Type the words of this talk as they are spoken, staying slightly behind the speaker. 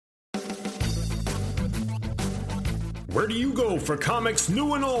Where do you go for comics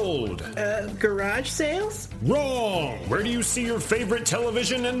new and old? Garage sales? Wrong! Where do you see your favorite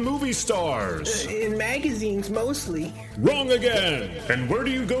television and movie stars? In magazines, mostly. Wrong again! And where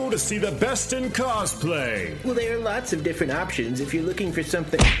do you go to see the best in cosplay? Well, there are lots of different options if you're looking for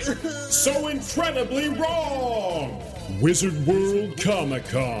something... So incredibly wrong! Wizard World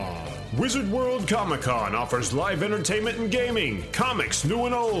Comic-Con. Wizard World Comic-Con offers live entertainment and gaming, comics new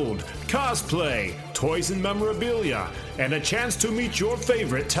and old, cosplay, toys and memorabilia, and a chance to meet your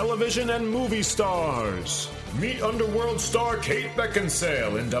favorite television and movie stars. Meet Underworld star Kate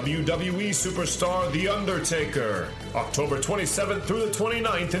Beckinsale and WWE superstar The Undertaker, October 27th through the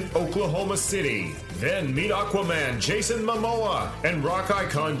 29th in Oklahoma City. Then meet Aquaman Jason Momoa and rock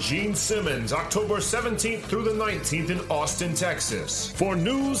icon Gene Simmons, October 17th through the 19th in Austin, Texas. For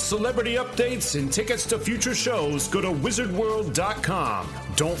news, celebrity updates, and tickets to future shows, go to wizardworld.com.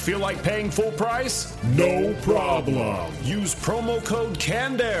 Don't feel like paying full price? No problem. Use promo code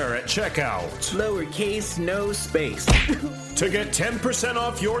CANDAIR at checkout. Lowercase, no space. To get 10%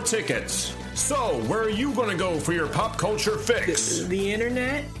 off your tickets. So, where are you going to go for your pop culture fix? The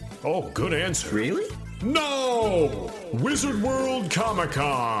internet? Oh, good answer. Really? No! Wizard World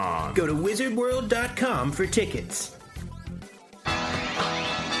Comic-Con. Go to wizardworld.com for tickets.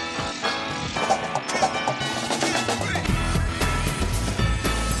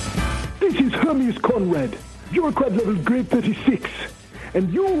 This is Hermes Conrad, your crowd level grade 36,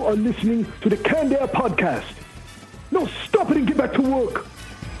 and you are listening to the Canned Air Podcast. Now stop it and get back to work.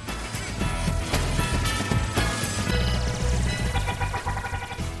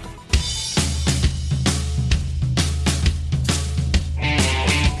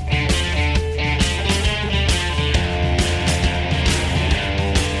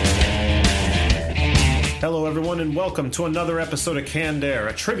 Hello, everyone, and welcome to another episode of Canned Air,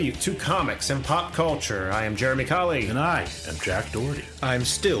 a tribute to comics and pop culture. I am Jeremy Colley. And I am Jack Doherty. I'm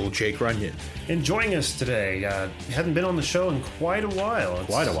still Jake Runyon. And joining us today, hadn't been on the show in quite a while.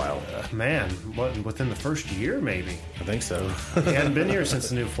 Within the first year, maybe. I think so. He hadn't been here since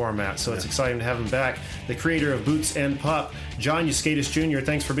the new format, so it's exciting to have him back. The creator of Boots and Pop, John Euskadis Jr.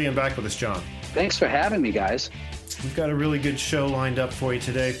 Thanks for being back with us, John. Thanks for having me, guys. We've got a really good show lined up for you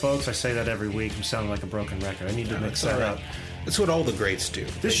today, folks. I say that every week. I'm sounding like a broken record. I need to mix that up. That's what all the greats do.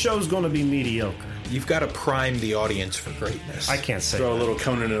 This show's going to be mediocre. You've got to prime the audience for greatness. I can't say Throw that. a little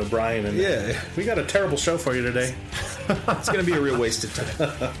Conan and O'Brien in there. Yeah. We got a terrible show for you today. It's going to be a real waste of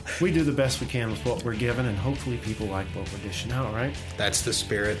time. We do the best we can with what we're given, and hopefully people like what we're dishing out, right? That's the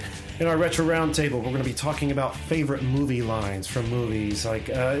spirit. In our Retro Roundtable, we're going to be talking about favorite movie lines from movies. Like,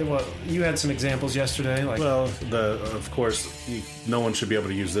 you had some examples yesterday. Like, Well, of course, no one should be able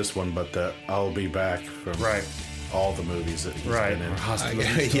to use this one, but the I'll Be Back from all the movies that he's been in. Or hospital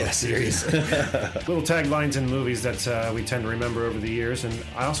movies. Yeah, seriously. Little taglines in movies that we tend to remember over the years, and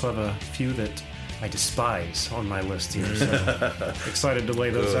I also have a few that I despise on my list here, so excited to lay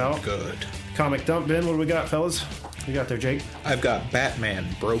those out. Good. Comic Dump Bin, what do we got, fellas? What you got there, Jake? I've got Batman,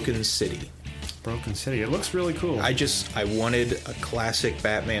 Broken City. Broken City. It looks really cool. I wanted a classic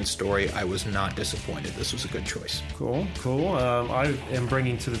Batman story. I was not disappointed. This was a good choice. Cool. I am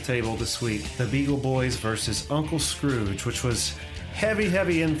bringing to the table this week the Beagle Boys versus Uncle Scrooge, which was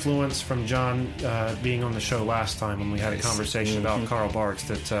heavy influence from John being on the show last time when we had a conversation about Carl Barks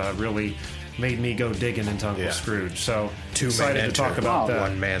that really made me go digging into Uncle Scrooge. So excited to talk about that.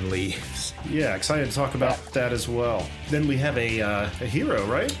 One man leaves. Yeah, excited to talk about that as well. Then we have a hero,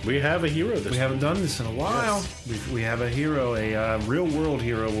 right? We have a hero this We haven't done this in a while. Yes. We have a hero, a real-world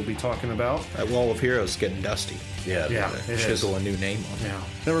hero we'll be talking about. That wall of heroes is getting dusty. Yeah, Chisel a new name on it. Yeah.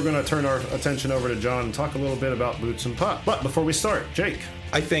 Then we're going to turn our attention over to John and talk a little bit about Boots and Pop. But before we start, Jake.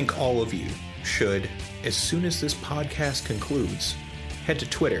 I think all of you should, as soon as this podcast concludes, head to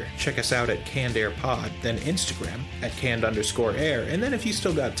Twitter, check us out at Canned Air Pod, then Instagram at canned_air, and then if you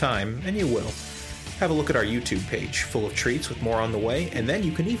still got time, and you will, have a look at our YouTube page, full of treats with more on the way, and then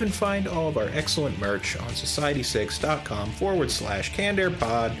you can even find all of our excellent merch on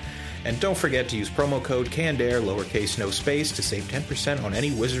society6.com/CannedAirPod, and don't forget to use promo code CannedAir, lowercase no space, to save 10% on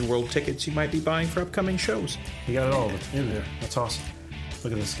any Wizard World tickets you might be buying for upcoming shows. You got it all in there. That's awesome.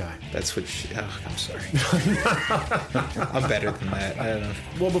 Look at this guy. That's what I'm sorry. I'm better than that. I don't know.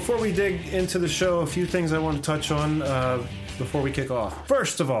 Well, before we dig into the show, a few things I want to touch on before we kick off.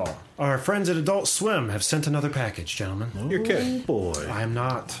 First of all, our friends at Adult Swim have sent another package, gentlemen. You're kidding. Boy. I'm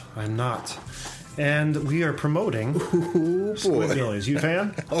not. And we are promoting Squidbillies. You a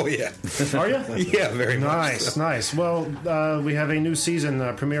fan? Oh, yeah. Are you? Yeah, very much. Nice. Well, we have a new season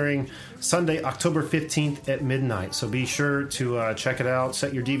premiering Sunday, October 15th at midnight. So be sure to check it out.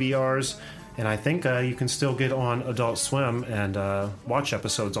 Set your DVRs. And I think you can still get on Adult Swim and watch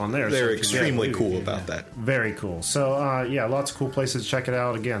episodes on there. They're extremely cool about that. Very cool. So, lots of cool places to check it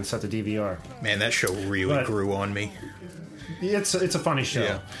out. Again, set the DVR. Man, that show really grew on me. It's a funny show.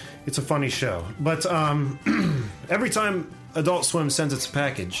 Yeah. It's a funny show. But every time Adult Swim sends its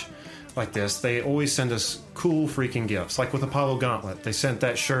package like this, they always send us cool freaking gifts. Like with Apollo Gauntlet, they sent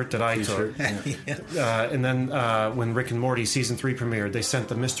that shirt that I took. And then when Rick and Morty season 3 premiered, they sent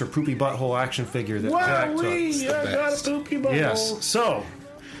the Mr. Poopy Butthole action figure that Jack took. I got a poopy butthole. Yes. So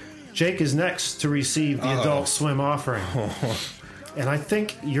Jake is next to receive the Adult Swim offering. And I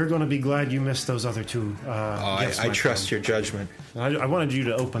think you're going to be glad you missed those other two gifts. I trust your judgment. I wanted you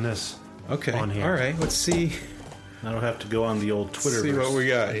to open this on here. All right, let's see. I don't have to go on the old Twitter. See what we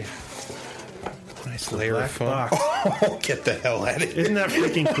got. Nice layer of foam. Oh, get the hell out of here. Isn't that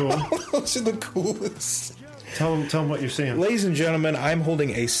freaking cool? Those are the coolest. Tell them what you're seeing. Ladies and gentlemen, I'm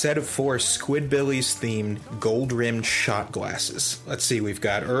holding a set of 4 Squidbillies themed gold-rimmed shot glasses. Let's see, we've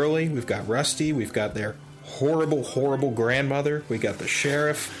got Early, we've got Rusty, we've got their horrible, horrible grandmother, we got the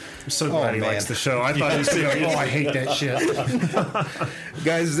sheriff. I'm so glad he likes the show. I thought he was saying, I hate that shit.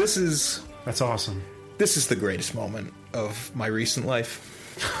 Guys, that's awesome. This is the greatest moment of my recent life.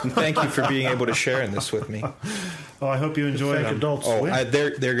 And thank you for being able to share in this with me. Oh, I hope you enjoy them. Adults.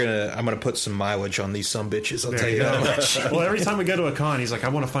 I'm gonna put some mileage on these sumbitches. I'll tell you that much. Well, every time we go to a con, he's like, I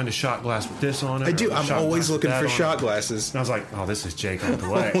want to find a shot glass with this on it. I do. I'm always looking for shot glasses. And I was like, oh, this is Jake all the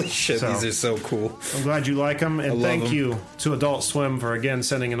way. Holy shit, these are so cool. I'm glad you like them, and thank you to Adult Swim for again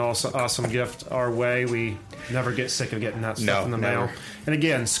sending an awesome gift our way. We never get sick of getting that stuff in the mail. And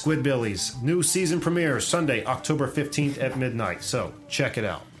again, Squidbillies new season premiere Sunday, October 15th at midnight. So check it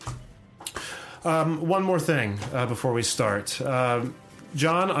out. One more thing before we start.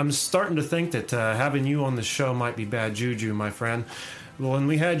 John, I'm starting to think that having you on the show might be bad juju, my friend. When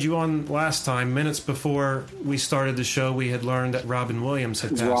we had you on last time, minutes before we started the show, we had learned that Robin Williams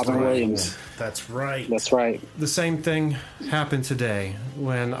had passed away. Williams. That's right. That's right. The same thing happened today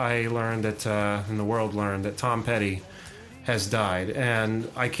when I learned that, and the world learned that Tom Petty has died. And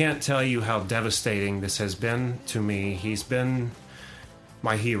I can't tell you how devastating this has been to me. He's been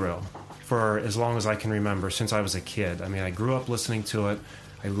my hero for as long as I can remember, since I was a kid. I mean, I grew up listening to it.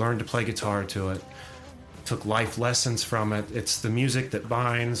 I learned to play guitar to it. Took life lessons from it. It's the music that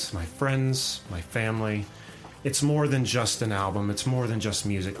binds my friends, my family. It's more than just an album. It's more than just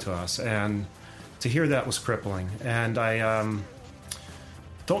music to us. And to hear that was crippling. And I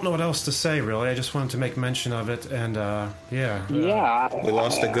don't know what else to say, really. I just wanted to make mention of it. And, we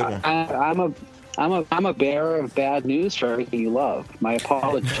lost a good one. I'm a bearer of bad news for everything you love. My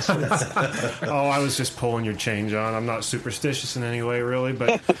apologies. Oh, I was just pulling your chain, John. I'm not superstitious in any way, really,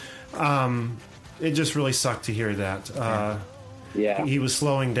 but it just really sucked to hear that. He was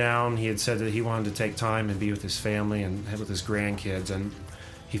slowing down. He had said that he wanted to take time and be with his family and with his grandkids, and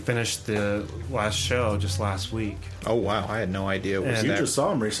he finished the last show just last week. Oh, wow. I had no idea. You just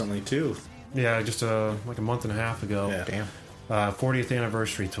saw him recently, too. Yeah, just like a month and a half ago. Yeah. Damn. 40th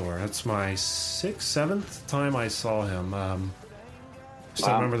anniversary tour. That's my 6th, 7th time I saw him.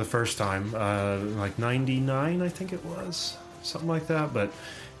 Still remember the first time, like 99, I think it was, something like that. But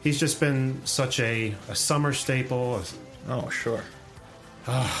he's just been such a summer staple. Oh, sure.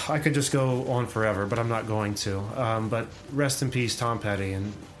 I could just go on forever, but I'm not going to. But rest in peace, Tom Petty,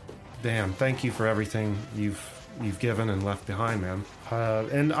 and damn, thank you for everything you've given and left behind, man.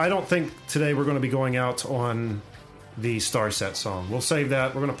 And I don't think today we're going to be going out on the Starset song. We'll save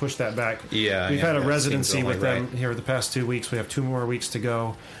that. We're going to push that back. Yeah, we've had a residency with them here the past 2 weeks. We have 2 more weeks to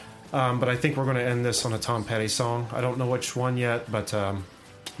go. But I think we're going to end this on a Tom Petty song. I don't know which one yet, but I'm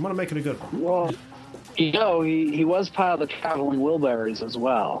going to make it a good one. Well, he was part of the Traveling Wilburys as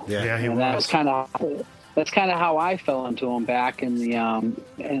well. Yeah, he was. That's kind of how I fell into him back in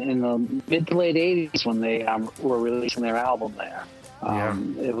the mid to late '80s when they were releasing their album there.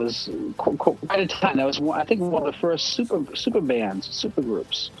 It was quite a time. That was, I think, one of the first super bands, super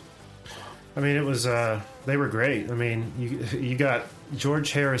groups. I mean, it was they were great. I mean, you got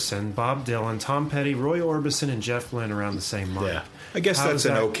George Harrison, Bob Dylan, Tom Petty, Roy Orbison, and Jeff Lynne around the same month. Yeah, I guess that's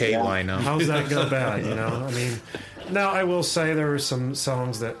an okay lineup. How's that go bad? You know, I mean, now I will say there were some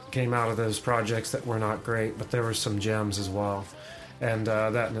songs that came out of those projects that were not great, but there were some gems as well, and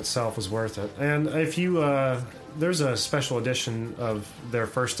that in itself was worth it. And if you there's a special edition of their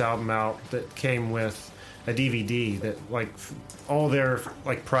first album out that came with a DVD that all their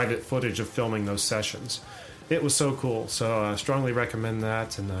private footage of filming those sessions. It was so cool. So I strongly recommend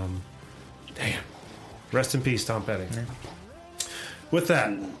that. And damn, rest in peace, Tom Petty. Yeah. With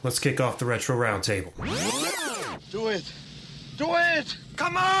that, let's kick off the Retro Roundtable. Do Do it!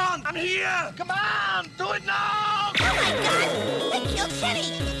 Come on! I'm here! Come on! Do it now! Oh my God! They killed Kenny!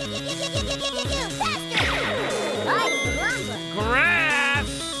 Faster!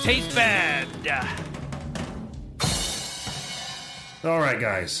 Grass tastes bad. All right,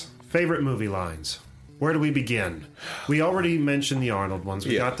 guys. Favorite movie lines. Where do we begin? We already mentioned the Arnold ones.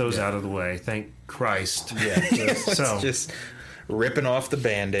 We got those out of the way. Thank Christ. Yeah. So just ripping off the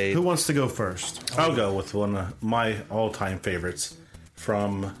Band-Aid. Who wants to go first? I'll go with one of my all-time favorites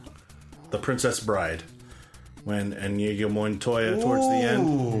from The Princess Bride. When Inigo Montoya, towards the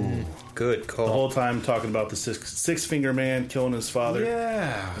end. Good call. The whole time talking about the six-finger man killing his father.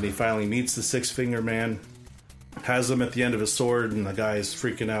 Yeah. And he finally meets the six-finger man. Has him at the end of his sword, and the guy is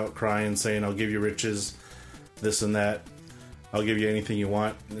freaking out, crying, saying, I'll give you riches, this and that. I'll give you anything you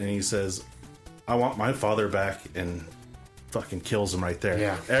want. And he says, I want my father back, and fucking kills him right there.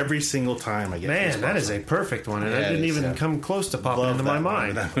 Yeah. Every single time I get Man, that is a perfect one, and it didn't even come close to popping into my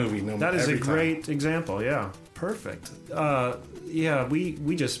mind. That movie, that is a great example, yeah. Perfect. Yeah,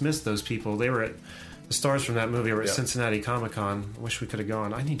 we just missed those people. They were at the stars from that movie were at Cincinnati Comic-Con. Wish we could have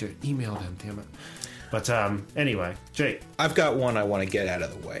gone. I need to email them, damn it. But anyway, Jake. I've got one I want to get out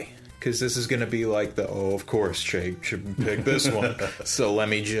of the way. Because this is going to be like of course, Jake should pick this one. So let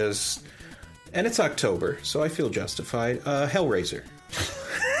me just... And it's October, so I feel justified. Hellraiser.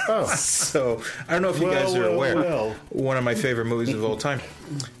 So, I don't know if you guys are aware. One of my favorite movies of all time.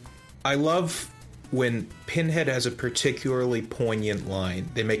 I love when Pinhead has a particularly poignant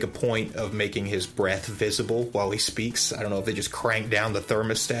line. They make a point of making his breath visible while he speaks. I don't know if they just crank down the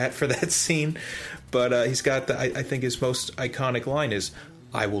thermostat for that scene. But he's got I think his most iconic line is,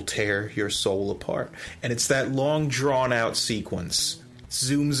 I will tear your soul apart. And it's that long, drawn-out sequence.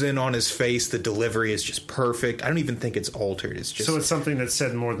 Zooms in on his face. The delivery is just perfect. I don't even think it's altered. It's just... So it's something that's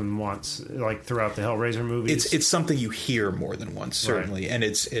said more than once, like throughout the Hellraiser movies? It's something you hear more than once, certainly. Right. And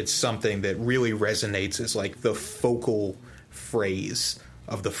it's something that really resonates as like the focal phrase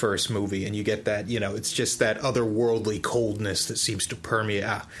of the first movie. And you get that, it's just that otherworldly coldness that seems to permeate.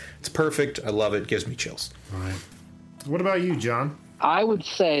 It's perfect. I love it. Gives me chills. All right. What about you, John? I would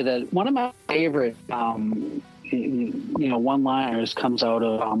say that one of my favorite, one-liners comes out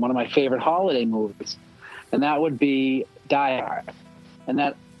of one of my favorite holiday movies, and that would be Die Hard. And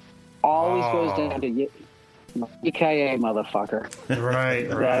that always goes down to Yippee-ki-yay, motherfucker. Right.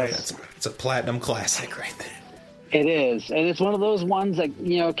 It's a platinum classic right there. It is, and it's one of those ones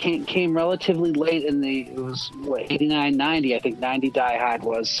that came relatively late in it was 89, 90, I think 90 Die Hard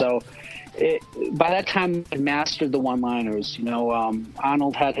was. So by that time, I mastered the one-liners.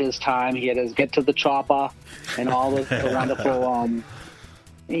 Arnold had his time. He had his get to the chopper and all the wonderful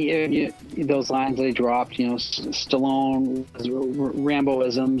those lines that he dropped. Stallone,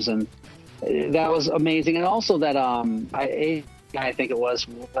 Rambo-isms, and that was amazing. And also that I think it was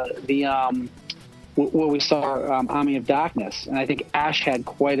where we saw Army of Darkness, and I think Ash had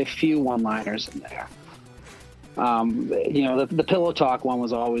quite a few one-liners in there. The Pillow Talk one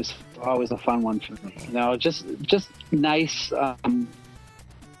was always a fun one for me. Just nice,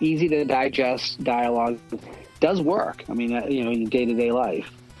 easy to digest dialogue. Does work. I mean, in day-to-day life.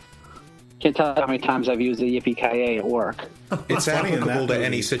 Can't tell how many times I've used the Yippee-ki-yay at work. It's applicable to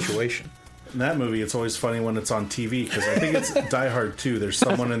any situation. In that movie, it's always funny when it's on TV, because I think it's Die Hard 2. There's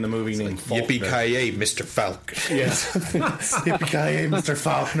someone in the movie named Faulkner. Yippee-ki-yay, Mr. Falcon. Yes. Yippee-ki-yay, Mr.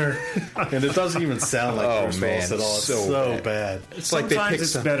 Faulkner. And it doesn't even sound like Bruce Willis at all. It's so bad. It's sometimes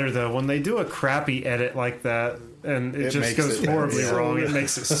it's better, though, when they do a crappy edit like that, and it just goes horribly wrong. It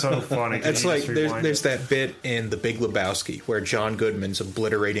makes it so funny. It's like there's that bit in The Big Lebowski where John Goodman's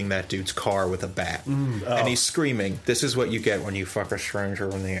obliterating that dude's car with a bat, and he's screaming, "This is what you get when you fuck a stranger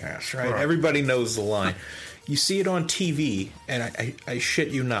in the ass." Right? Everybody knows the line. You see it on TV, and I shit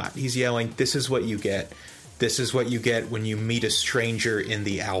you not, he's yelling, "This is what you get. This is what you get when you meet a stranger in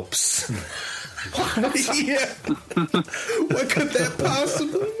the Alps." What could that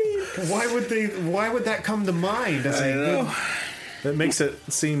possibly mean? Why would that come to mind? I know. It makes it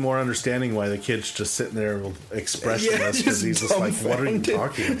seem more understanding why the kid's just sitting there expressionless, because he's just like, "What are you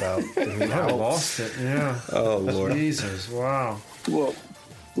talking about?" I lost it. Yeah. Oh Lord. Jesus. Wow. Well,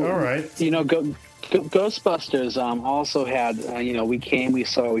 all right. Ghostbusters also had. We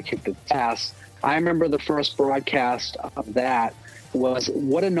kicked the ass. I remember the first broadcast of that was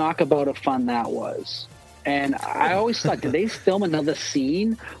what a knockabout of fun that was. And I always thought, did they film another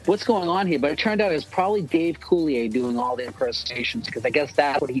scene? What's going on here? But it turned out it was probably Dave Coulier doing all the impersonations, because I guess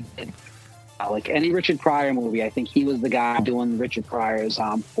that's what he did. Like any Richard Pryor movie, I think he was the guy doing Richard Pryor's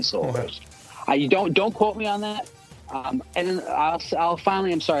voiceovers. You don't quote me on that. And then I'll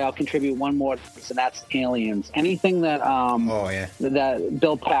finally, I'll contribute one more, and that's Aliens. Anything that that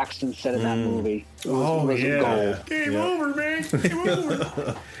Bill Paxton said in that movie was gold. Game over, man. Game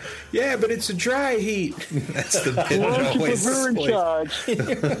over. Yeah, but it's a dry heat. That's the bit that always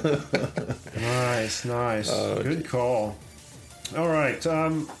Nice. Good call. All right,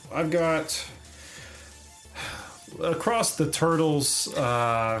 I've got across the Turtles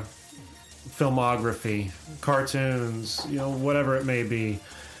filmography, cartoons, whatever it may be.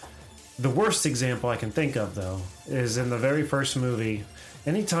 The worst example I can think of, though, is in the very first movie.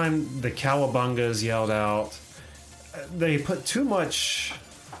 Anytime the Cowabunga is yelled out, they put too much.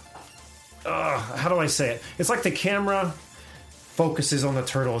 How do I say it? It's like the camera focuses on the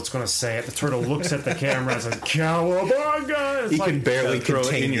turtle. It's going to say it. The turtle looks at the camera and says, "Cowabunga!" It's he can barely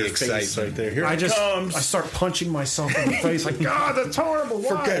contain the excitement right there. Here I comes. start punching myself in the face like, God, that's horrible.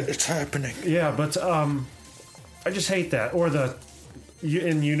 Why? Forget it's happening. Yeah, but I just hate that. Or the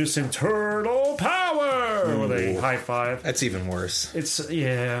in unison turtle power, where they high five. That's even worse. It's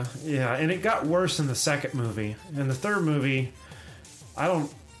and it got worse in the second movie. In the third movie,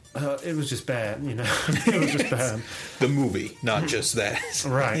 it was just bad, It was just bad. The movie, not just that.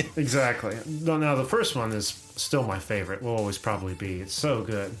 Right, exactly. Now, the first one is still my favorite. Will always probably be. It's so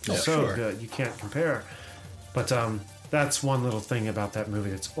good. Good. You can't compare. But that's one little thing about that movie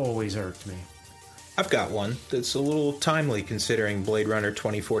that's always irked me. I've got one that's a little timely considering Blade Runner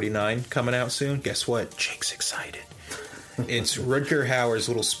 2049 coming out soon. Guess what? Jake's excited. It's Rutger Hauer's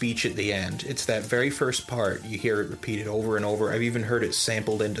little speech at the end. It's that very first part. You hear it repeated over and over. I've even heard it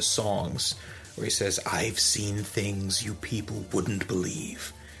sampled into songs where he says, "I've seen things you people wouldn't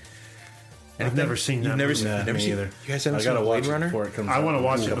believe." I've never seen that. You've never seen it either. You guys haven't seen Blade Runner? I want to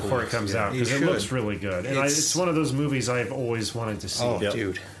watch it before it comes out because it looks really good. And it's one of those movies I've always wanted to see. Oh,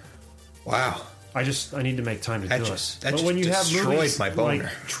 dude. Wow. I need to make time to do it. But when you have movies like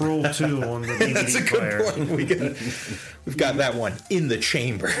Troll 2 on the DVD That's a player, good one. We've got that one in the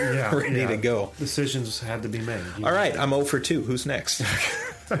chamber, ready to go. Decisions had to be made. All right, I'm 0 for 2. Who's next?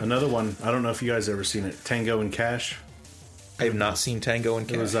 Another one. I don't know if you guys ever seen it. Tango and Cash. I have not seen Tango and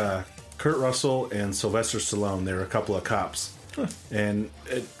Cash. It was Kurt Russell and Sylvester Stallone. They were a couple of cops, and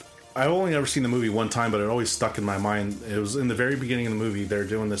I've only ever seen the movie one time, but it always stuck in my mind. It was in the very beginning of the movie. They're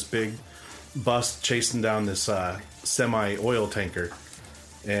doing this big bust chasing down this semi-oil tanker,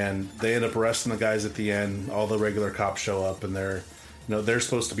 and they end up arresting the guys at the end. All the regular cops show up, and they're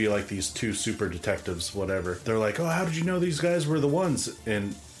supposed to be like these two super detectives, whatever. They're like, "Oh, how did you know these guys were the ones?"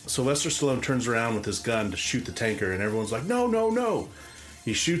 And Sylvester Stallone turns around with his gun to shoot the tanker, and everyone's like, "No."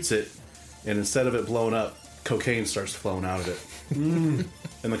 He shoots it, and instead of it blowing up, cocaine starts flowing out of it.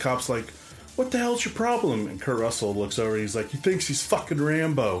 And the cop's like, "What the hell's your problem?" And Kurt Russell looks over, and he's like, "He thinks he's fucking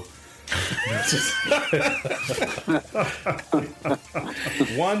Rambo."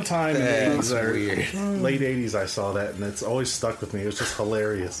 One time in the late 80s I saw that, and it's always stuck with me. It was just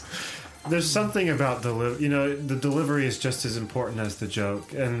hilarious. There's something about the delivery is just as important as the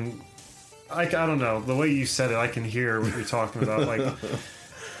joke, and I don't know, the way you said it, I can hear what you're talking about. Like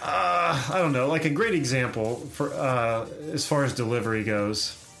I don't know, like a great example for as far as delivery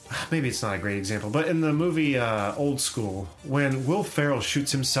goes. Maybe it's not a great example, but in the movie Old School, when Will Ferrell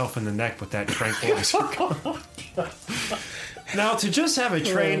shoots himself in the neck with that tranquilizer gun. Now, to just have a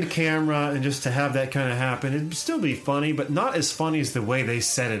trained camera and just to have that kind of happen, it'd still be funny, but not as funny as the way they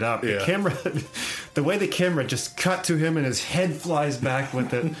set it up. Yeah. The way the camera just cut to him and his head flies back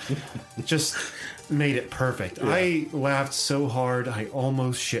with it, just made it perfect. Yeah. I laughed so hard, I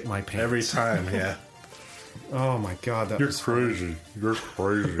almost shit my pants. Every time, yeah. Oh my God, that was crazy. You're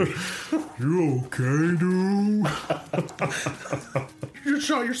crazy. You okay, dude? You just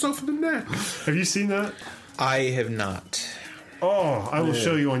shot yourself in the neck. Have you seen that? I have not. Oh, I will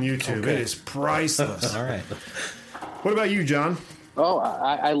show you on YouTube. Okay. It is priceless. All right. What about you, John? Oh,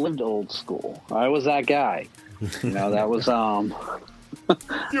 I lived Old School. I was that guy. That was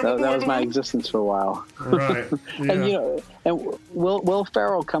that was my existence for a while. Right. Yeah. And Will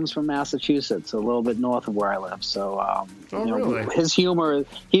Ferrell comes from Massachusetts, a little bit north of where I live. So, really? His humor,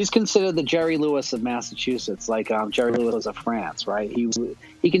 he's considered the Jerry Lewis of Massachusetts, like Jerry Lewis of France, right?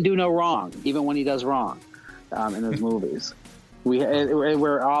 He can do no wrong, even when he does wrong in his movies.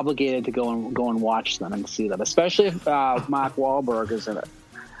 We're obligated to go and watch them and see them, especially if Mark Wahlberg is in it.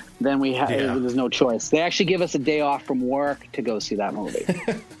 Then there's no choice. They actually give us a day off from work to go see that movie.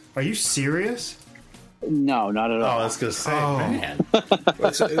 Are you serious? No, not at all. I was going to say, man.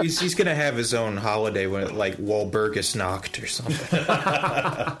 So he's going to have his own holiday when it, like Wahlbergus knocked or something.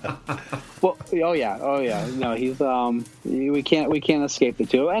 Well, oh yeah. No, he's we can't escape the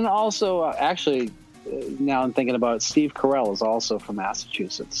two. And also, actually, now I'm thinking about it, Steve Carell is also from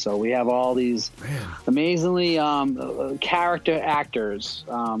Massachusetts. So we have all these amazingly character actors.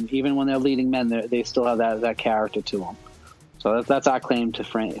 Even when they're leading men, they still have that character to them. So that's our claim to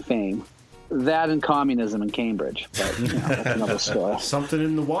fame. That and communism in Cambridge. But, that's another story. Something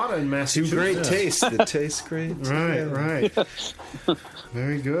in the water in Massachusetts. Two great tastes that taste great. Right.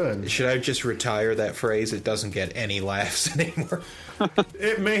 Very good. Should I just retire that phrase? It doesn't get any laughs anymore.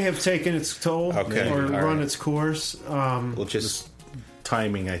 It may have taken its toll or run its course. Well, just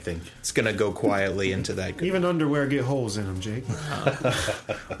timing, I think. It's going to go quietly into that. Even underwear get holes in them, Jake.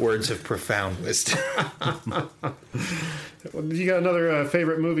 Words of profound wisdom. You got another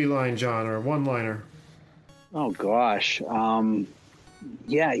favorite movie line, John, or one-liner? Oh, gosh.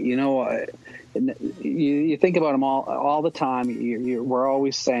 Yeah, you think about them all the time. We're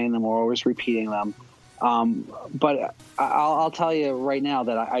always saying them. We're always repeating them. But I'll tell you right now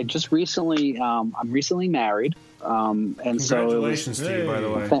that I just recently, I'm recently married. And congratulations to you, by the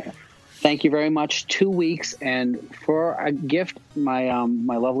way. Thank you very much. 2 weeks, and for a gift, my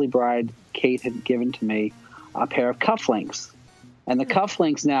lovely bride Kate had given to me a pair of cufflinks. And the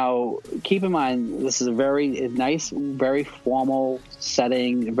cufflinks, now, keep in mind, this is a very nice, very formal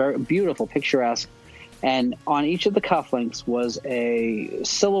setting, very beautiful, picturesque. And on each of the cufflinks was a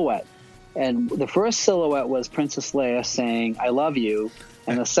silhouette. And the first silhouette was Princess Leia saying, "I love you."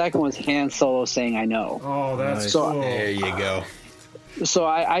 And the second was Han Solo saying, "I know." Oh, that's cool. There you go. So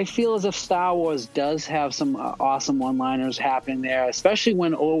I feel as if Star Wars does have some awesome one-liners happening there, especially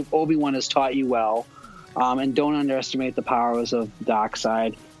when Obi-Wan has taught you well. And don't underestimate the powers of the dark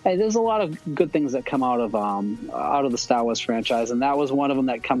side. Hey, there's a lot of good things that come out of the Star Wars franchise, and that was one of them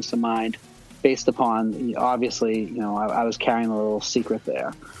that comes to mind, based upon obviously, I was carrying a little secret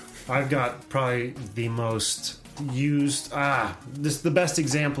there. I've got probably the most used. This the best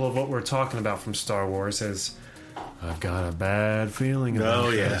example of what we're talking about from Star Wars is. I've got a bad feeling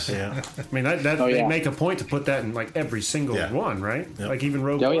about this. Yeah. I mean, they make a point to put that in like every single one, right? Yep. Like even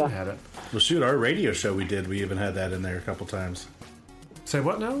Rogue One had it. Well, shoot, our radio show we even had that in there a couple times. Say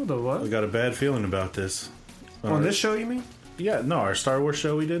what now? The what? I got a bad feeling about this. On this show, you mean? Yeah, no, our Star Wars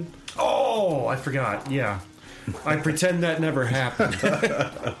show we did. Oh, I forgot. Yeah. I pretend that never happened.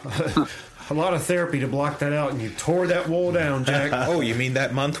 A lot of therapy to block that out, and you tore that wall down, Jack. Oh, you mean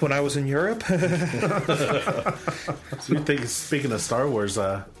that month when I was in Europe? Speaking of Star Wars,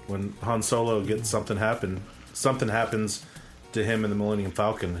 when Han Solo gets something happens to him in the Millennium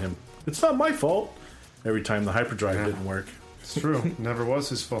Falcon. It's not my fault. Every time the hyperdrive didn't work. It's true. Never was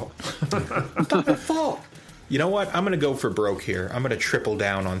his fault. Not my fault. You know what? I'm going to go for broke here. I'm going to triple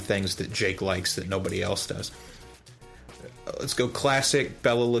down on things that Jake likes that nobody else does. Let's go classic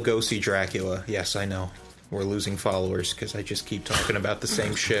Bela Lugosi Dracula. Yes, I know. We're losing followers because I just keep talking about the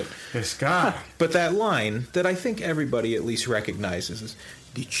same shit. This guy. But that line that I think everybody at least recognizes is,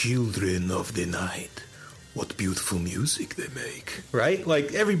 "The children of the night, what beautiful music they make." Right?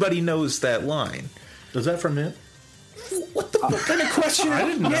 Like, everybody knows that line. Is that from it? What the fuck kind of question? I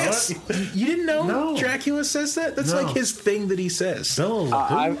didn't know it. You didn't know? No. Dracula says that? That's like his thing that he says. No.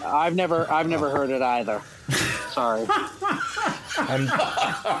 I've never heard it either. Sorry.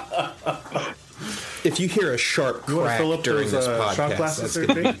 If you hear a sharp crack during this podcast, that's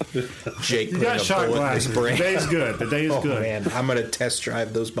gonna be Jake putting a bullet in his brain. The day's good. The day is good. Man, I'm going to test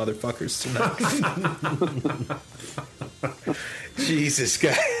drive those motherfuckers tonight. Jesus,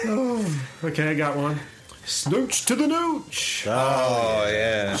 guy. Okay, I got one. Snooch to the nooch. Oh,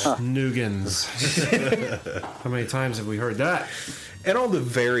 yeah. Noogans. How many times have we heard that? And all the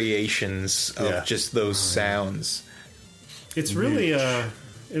variations of just those sounds. It's really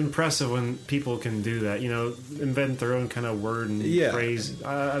impressive when people can do that. Invent their own kind of word and phrase.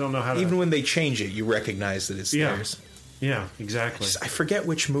 I don't know how to... Even when they change it, you recognize that it's theirs. Yeah, exactly. I forget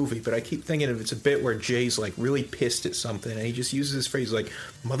which movie, but I keep thinking of it's a bit where Jay's like really pissed at something, and he just uses this phrase like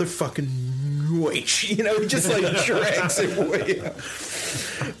 "motherfucking wait," he just like drags it away.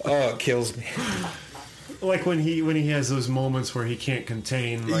 Oh, it kills me. Like when he has those moments where he can't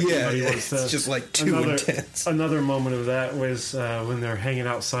contain. Like, it's just like too intense. Another moment of that was when they're hanging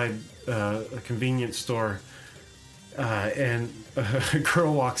outside a convenience store, and a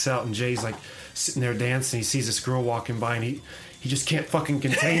girl walks out, and Jay's like sitting there dancing. He sees this girl walking by, and he just can't fucking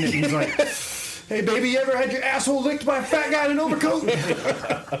contain it. And he's like, "Hey, baby, you ever had your asshole licked by a fat guy in an overcoat?"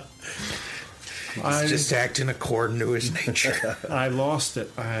 He's just acting according to his nature. I lost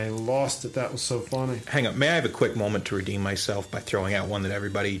it. That was so funny. Hang on. May I have a quick moment to redeem myself by throwing out one that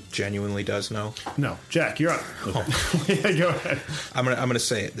everybody genuinely does know? No. Jack, you're up. Yeah, go ahead. I'm gonna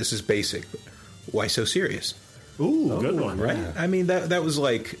say it. This is basic. Why so serious? Ooh, good one. Right? I mean, that was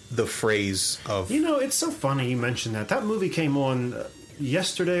like the phrase of... You know, it's so funny you mentioned that. That movie came on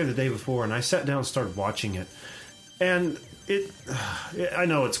yesterday or the day before, and I sat down and started watching it. And I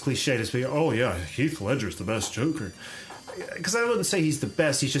know it's cliche to say, oh yeah, Heath Ledger's the best Joker. Because I wouldn't say he's the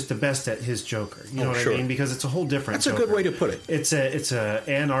best. He's just the best at his Joker. You know what I mean? Because it's a whole different That's Joker. a good way to put it. It's a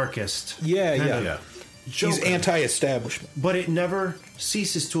anarchist. Yeah. Joker. He's anti-establishment. But it never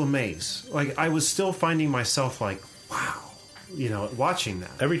ceases to amaze. Like, I was still finding myself like, wow, you know, watching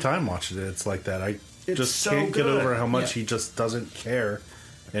that. Every time watching it, it's like that. I just so can't get good. over how much he just doesn't care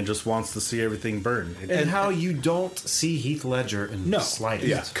and just wants to see everything burn. And how you don't see Heath Ledger in the slightest.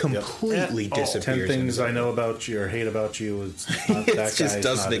 Yeah, completely 10 disappears. things I know about you or hate about you. It's not that it just guy's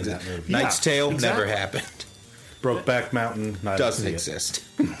doesn't not in exist. that movie. Knight's Tale exactly. never happened. Brokeback Mountain Doesn't exist.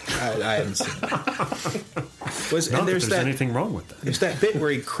 I haven't seen it. Not that there's anything wrong with that. There's that bit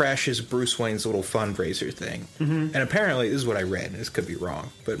where he crashes Bruce Wayne's little fundraiser thing. And apparently, this is what I read, this could be wrong,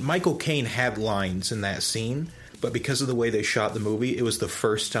 but Michael Caine had lines in that scene, but because of the way they shot the movie, it was the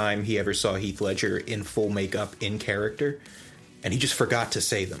first time he ever saw Heath Ledger in full makeup, in character, and he just forgot to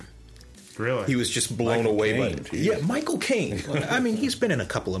say them. Really? He was just blown Michael away Caine, by it. geez. Yeah, Michael Caine. I mean, he's been in a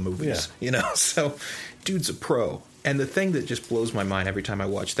couple of movies, you know, so dude's a pro. And the thing that just blows my mind every time I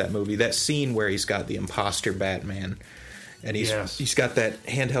watch that movie, that scene where he's got the imposter Batman, and he's got that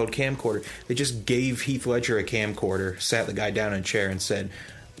handheld camcorder. They just gave Heath Ledger a camcorder, sat the guy down in a chair, and said,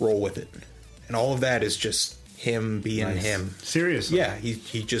 "Roll with it." And all of that is just him being him. Seriously? Yeah,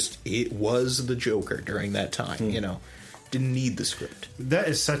 it was the Joker during that time. You know, didn't need the script. That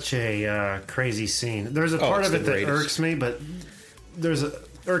is such a crazy scene. There's a part of it that irks me, but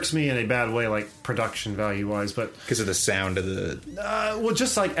irks me in a bad way, like production value wise, but because of the sound of the well,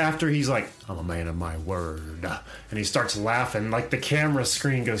 just like after he's like, I'm a man of my word, and he starts laughing, like the camera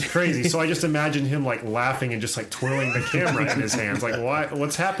screen goes crazy. So I just imagine him like laughing and just like twirling the camera in his hands, like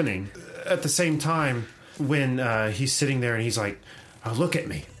what's happening? At the same time, when he's sitting there and he's like, oh, look at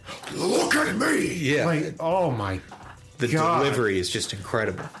me, yeah, like, oh my the God. delivery is just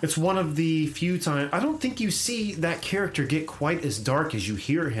incredible. It's one of the few times I don't think you see that character get quite as dark as you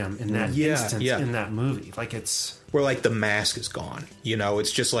hear him in that instance in that movie. Like, it's where like the mask is gone. You know,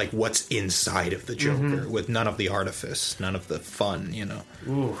 it's just like what's inside of the Joker with none of the artifice, none of the fun. You know,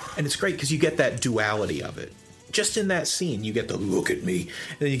 and it's great because you get that duality of it. Just in that scene, you get the look at me,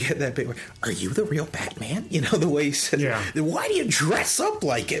 and then you get that bit where, are you the real Batman? You know, the way he says, why do you dress up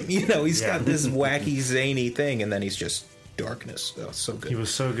like him? You know, he's got this wacky, zany thing, and then he's just darkness. Oh, so good. He was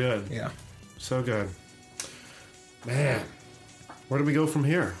so good. Yeah. So good. Man, where do we go from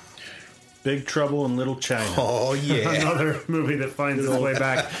here? Big Trouble in Little China. Oh, yeah. Another movie that finds its way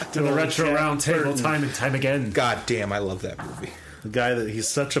back to the retro round table time and time again. God damn, I love that movie. The guy that he's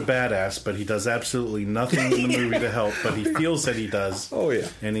such a badass, but he does absolutely nothing in the movie to help, but he feels that he does. Oh, yeah.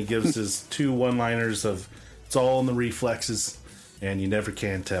 And he gives his 2 one-liners of, it's all in the reflexes, and you never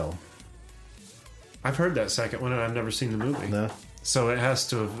can tell. I've heard that second one, and I've never seen the movie. No. So it has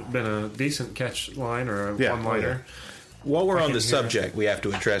to have been a decent catch line or a one-liner. While we're on the subject, we have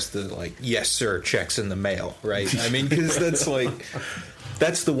to address the, like, yes, sir, checks in the mail, right? I mean, because that's like...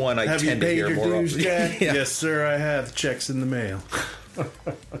 That's the one I tend to hear more often. Yes, sir, I have checks in the mail.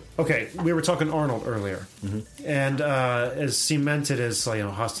 Okay, we were talking Arnold earlier, and as cemented as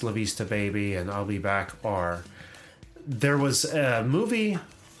Hasta La Vista Baby and I'll Be Back are, there was a movie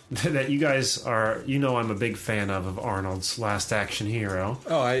that you guys are, I'm a big fan of Arnold's Last Action Hero.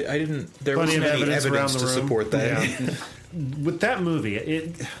 Oh, I didn't. There wasn't any evidence to support that. Yeah. With that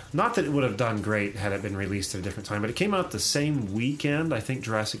movie, not that it would have done great had it been released at a different time, but it came out the same weekend I think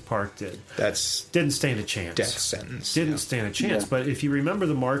Jurassic Park did. Didn't stand a chance. Death sentence. Didn't stand a chance. Yeah. But if you remember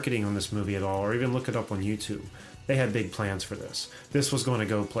the marketing on this movie at all, or even look it up on YouTube, they had big plans for this. This was going to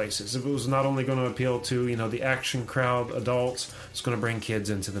go places. It was not only going to appeal to the action crowd, adults, it's going to bring kids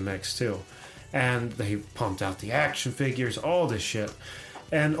into the mix too. And they pumped out the action figures, all this shit.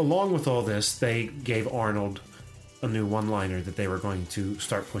 And along with all this, they gave Arnold a new one-liner that they were going to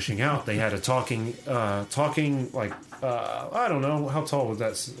start pushing out. They had a talking like I don't know how tall was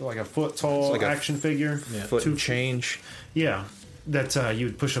that, like a foot tall like action figure, foot and change. Yeah, that you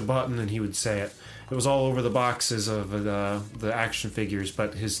would push a button and he would say it. It was all over the boxes of the action figures,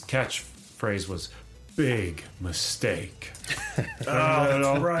 but his catchphrase was "Big mistake."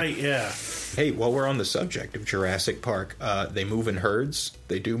 That's right. Yeah. Hey, while we're on the subject of Jurassic Park, they move in herds.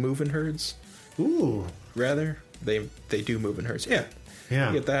 They do move in herds. Ooh, rather. They do move in herds. Yeah.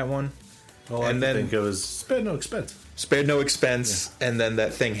 You get that one. Well, and then it was spared no expense. Spared no expense, and then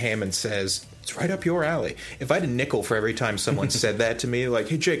that thing Hammond says, It's right up your alley. If I had a nickel for every time someone said that to me, like,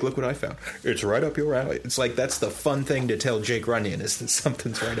 hey, Jake, look what I found. It's right up your alley. It's like, that's the fun thing to tell Jake Runyon, is that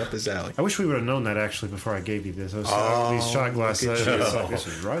something's right up his alley. I wish we would have known that, actually, before I gave you this. These shot glasses. Like, this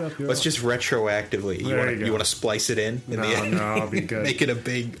is right up your Let's just retroactively. You want to splice it in the end? No, I'll be good. Make it a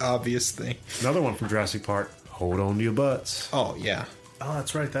big, obvious thing. Another one from Jurassic Park. Hold on to your butts. Oh, yeah. Oh,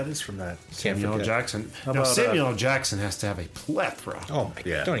 that's right. That is from that. Samuel L. Jackson. Now, Samuel L. Jackson has to have a plethora. Oh, my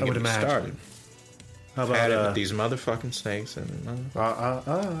God. Don't even get me started. How about Had it with these motherfucking snakes and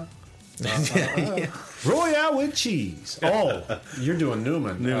Royale with cheese. Oh, you're doing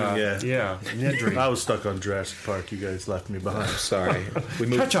Newman. Yeah. Nedry. I was stuck on Jurassic Park. You guys left me behind. I'm sorry. We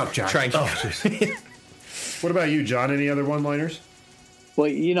moved. Catch up, Jack. What about you, John? Any other one-liners? Well,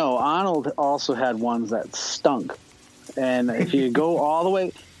 you know, Arnold also had ones that stunk, and if you go all the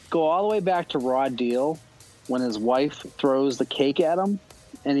way back to Raw Deal, when his wife throws the cake at him,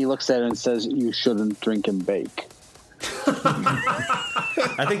 and he looks at it and says, "You shouldn't drink and bake."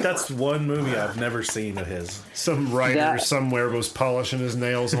 I think that's one movie I've never seen of his. Some writer somewhere was polishing his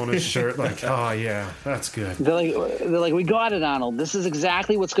nails on his shirt, like, oh yeah, that's good. They're like, we got it, Arnold. This is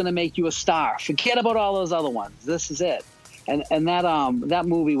exactly what's going to make you a star. Forget about all those other ones. This is it. And that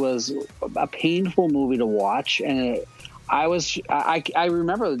movie was a painful movie to watch, and I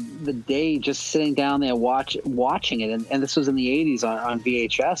remember the day just sitting down there watching it, and this was in the 80s on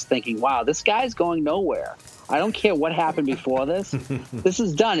VHS, thinking, wow, this guy's going nowhere. I don't care what happened before this. This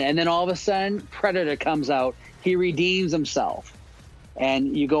is done. And then all of a sudden, Predator comes out. He redeems himself.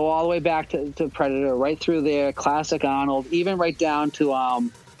 And you go all the way back to Predator, right through there, classic Arnold, even right down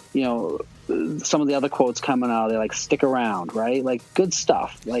to, some of the other quotes coming out. They're like, stick around, right? Like, good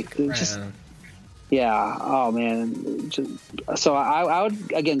stuff. Like, just... Yeah. Oh, man. So I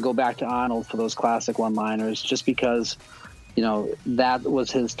would, again, go back to Arnold for those classic one-liners just because, that was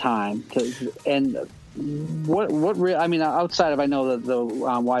his time. And outside of, I know the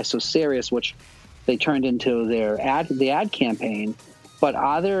Why So Serious, which they turned into the ad campaign, but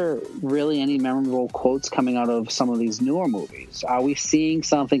are there really any memorable quotes coming out of some of these newer movies? Are we seeing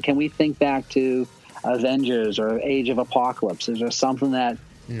something? Can we think back to Avengers or Age of Apocalypse? Is there something that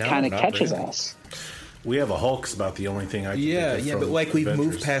kind of catches us? We have a Hulk's about the only thing I can think of but like we've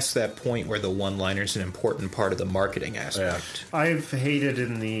Avengers. moved past that point where the one-liner's an important part of the marketing aspect. Yeah. I've hated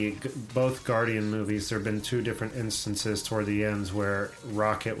in both Guardian movies, there have been two different instances toward the ends where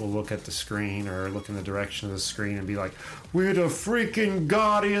Rocket will look at the screen or look in the direction of the screen and be like, we're the freaking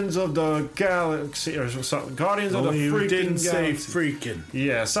Guardians of the Galaxy, or something. Guardians of the freaking didn't Galaxy. say freaking.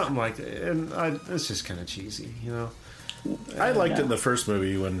 Yeah, something like that. And it's just kind of cheesy, I liked it in the first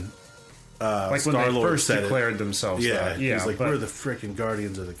movie when... like when they first declared themselves. Yeah, he's like, we're the freaking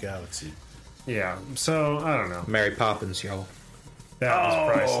Guardians of the Galaxy. Yeah, so I don't know. Mary Poppins, y'all. That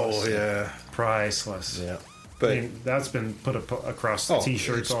was priceless. Oh yeah, priceless. Yeah, but that's been put across the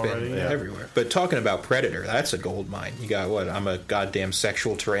T-shirts already. Everywhere. But talking about Predator, that's a gold mine. You got what? I'm a goddamn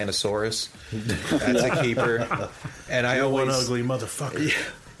sexual Tyrannosaurus. That's a keeper. And I always one ugly motherfucker. Yeah.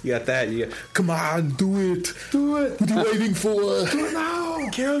 You got that. You got, come on, do it. Do it. What are you waiting for? Do it now.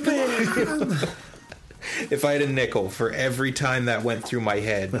 Kill me. If I had a nickel for every time that went through my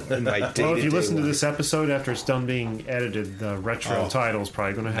head in my day-to-day Well, if you listen to life. this episode after it's done being edited, the retro title's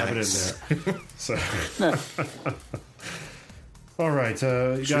probably going to have it in there. So. All right,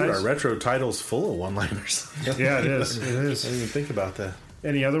 guys. Our retro title's full of one-liners. Yeah, it is. It is. I didn't even think about that.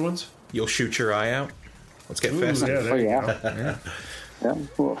 Any other ones? You'll shoot your eye out. Let's get festive. Yeah, there you go. Yeah,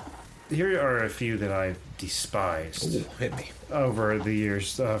 cool. Here are a few that I've despised. Ooh, hit me. Over the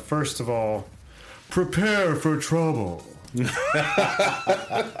years. First of all, prepare for trouble. Make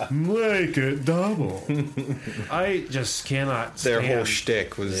it double. I just cannot stand... Their whole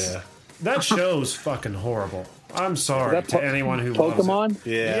shtick was... Yeah. That show's fucking horrible. I'm sorry to anyone who Pokemon? loves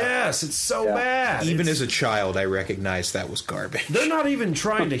it. Yeah. Yes, it's so bad. Even as a child, I recognized that was garbage. They're not even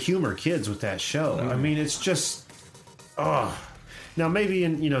trying to humor kids with that show. I mean, it's just... Now, maybe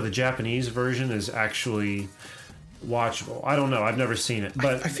in the Japanese version is actually watchable. I don't know. I've never seen it,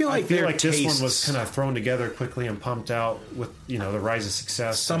 but I feel like this one was kind of thrown together quickly and pumped out with the rise of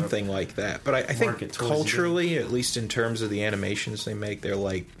success. Something like that. But I think culturally, at least in terms of the animations they make, they're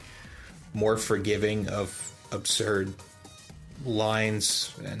like more forgiving of absurd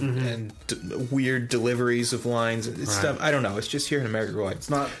lines and weird deliveries of lines. It's stuff. I don't know. It's just here in America. Like,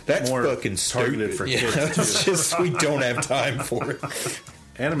 it's not that's more fucking targeted stupid. for kids. It's just we don't have time for it.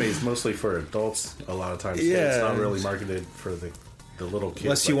 Anime is mostly for adults a lot of times. Yeah, it's not really marketed for the little kids.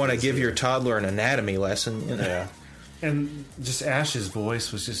 Unless you want to give your toddler an anatomy lesson. Yeah. And just Ash's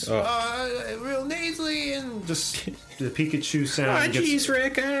voice was just real nasally, and just the Pikachu sound. Jeez,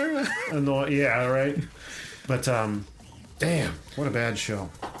 Rick. Annoying. Yeah, right. But damn, what a bad show.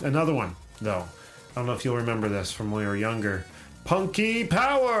 Another one though. I don't know if you'll remember this from when we were younger. Punky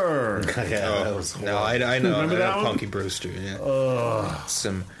Power. Yeah, that was no, I know. Remember that one? Punky Brewster. Yeah.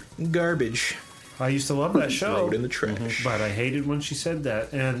 Some garbage. I used to love that show. Throw it in the trash. But I hated when she said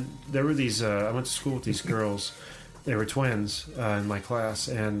that. And there were these. I went to school with these girls. They were twins in my class,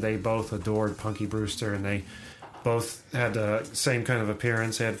 and they both adored Punky Brewster, and they both had the same kind of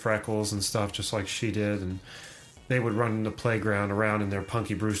appearance. They had freckles and stuff, just like she did, and they would run in the playground around in their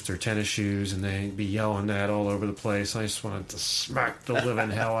Punky Brewster tennis shoes, and they'd be yelling that all over the place. I just wanted to smack the living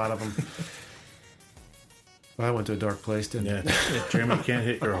hell out of them. Well, I went to a dark place, didn't I? Jeremy can't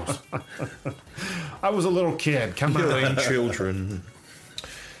hit girls. I was a little kid. Come on. Killing children.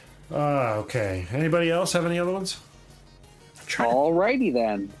 Okay. Anybody else have any other ones? Alrighty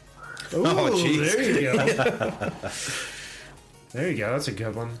then. Ooh, jeez. there you go. There you go. That's a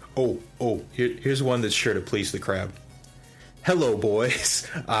good one. Here's one that's sure to please the crowd. Hello, boys.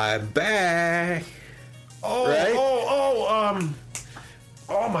 I'm back. Right? Oh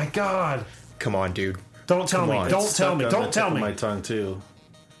my God. Come on, dude. Don't tell me. Don't tell me. Don't tell me. My tongue too.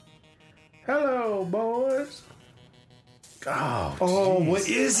 Hello, boys. Oh, what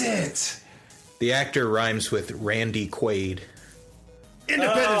is it? The actor rhymes with Randy Quaid.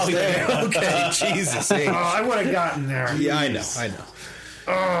 Independence Day. Okay, Jesus. Hey. I would have gotten there. Yeah, I know.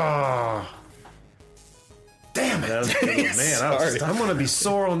 Oh. Damn it. That was good. Man, I'm going to be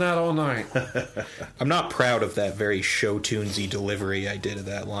sore on that all night. I'm not proud of that very show tunesy delivery I did of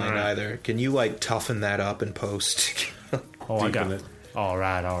that line either. Can you toughen that up in post? I got it. All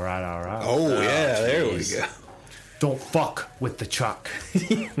right. Oh, yeah, there we go. Don't fuck with the Chuck.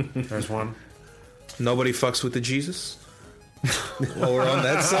 There's one. Nobody fucks with the Jesus? While we're on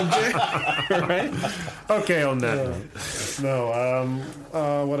that subject, right? Okay, on that note. No,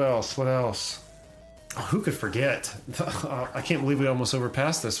 what else? Oh, who could forget? I can't believe we almost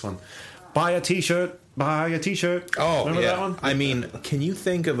overpassed this one. Buy a t-shirt. Oh, remember that one? I mean, can you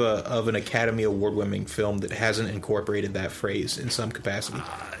think of an Academy Award-winning film that hasn't incorporated that phrase in some capacity?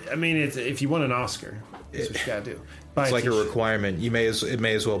 I mean, if you want an Oscar, that's what you gotta do. It's like a requirement. It may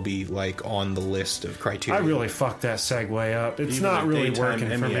as well be on the list of criteria. I really fucked that segue up. It's even not really working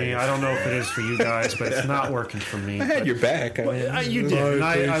for me. I don't know if it is for you guys, but it's not working for me. I had your back. You did.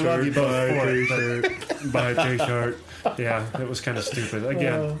 I love you both for it. Buy a t-shirt. Yeah, it was kind of stupid.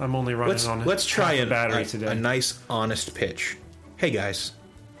 Again, I'm only running on let's try a battery today. A nice, honest pitch. Hey guys,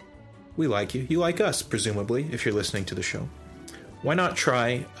 we like you. You like us, presumably, if you're listening to the show. Why not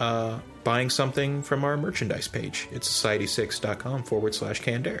try buying something from our merchandise page? It's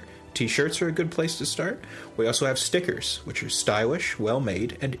society6.com/Candair. T-shirts are a good place to start. We also have stickers, which are stylish,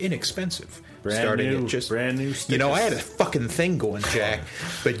 well-made, and inexpensive. Brand new stickers. You know, I had a fucking thing going, Jack,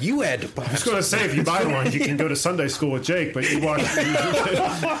 but you had to buy. I was going to say, if you buy one, you can go to Sunday school with Jake, but you watch.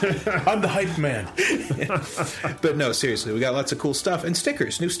 I'm the hype man. But no, seriously, we got lots of cool stuff. And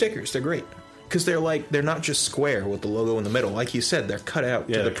stickers, new stickers, they're great. Because they're not just square with the logo in the middle. Like you said, they're cut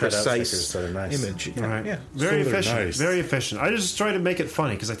out to the precise image. Right. Yeah. Very efficient. Very efficient. I just try to make it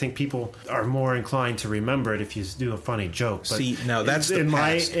funny because I think people are more inclined to remember it if you do a funny joke. But see, now that's the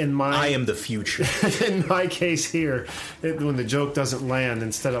past. I am the future. In my case here, when the joke doesn't land,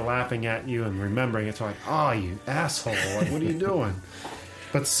 instead of laughing at you and remembering, it's like, oh, you asshole. Like, what are you doing?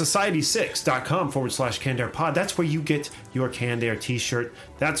 But society6.com/Candair Pod, that's where you get your Candair t-shirt.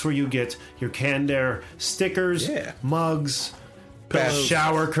 That's where you get your Candair stickers, mugs, pillows,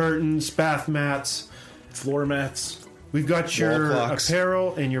 shower curtains, bath mats, floor mats. We've got your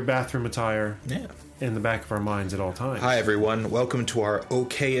apparel and your bathroom attire in the back of our minds at all times. Hi, everyone. Welcome to our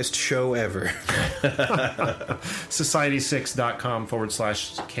okayest show ever.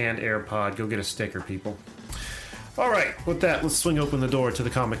 Society6.com/Candair Pod. Go get a sticker, people. All right, with that, let's swing open the door to the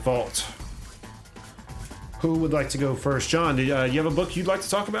comic vault. Who would like to go first? John, do you have a book you'd like to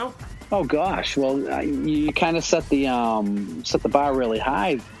talk about? Oh gosh, well, you kind of set the bar really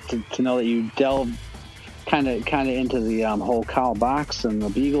high to know that you delve kind of into the whole Carl Box and the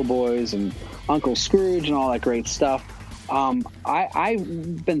Beagle Boys and Uncle Scrooge and all that great stuff.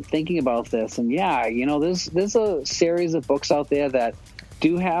 I've been thinking about this, and there's a series of books out there that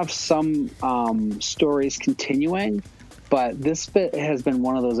do have some stories continuing, but this bit has been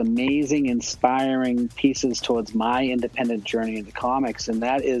one of those amazing, inspiring pieces towards my independent journey into comics, and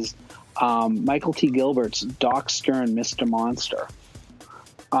that is Michael T. Gilbert's Doc Stern, Mr. Monster.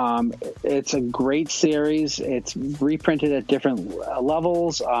 It's a great series. It's reprinted at different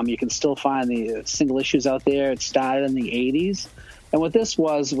levels. You can still find the single issues out there. It started in the 80s. And what this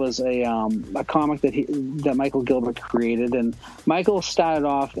was a comic that Michael Gilbert created. And Michael started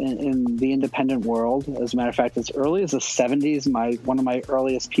off in the independent world. As a matter of fact, as early as the 70s, one of my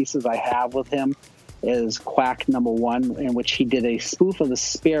earliest pieces I have with him is Quack #1, in which he did a spoof of the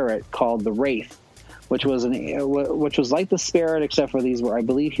Spirit called The Wraith, which was like the Spirit, except for I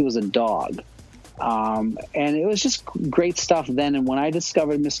believe he was a dog. And it was just great stuff then. And when I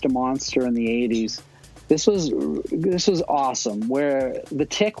discovered Mr. Monster in the 80s, this was awesome, where the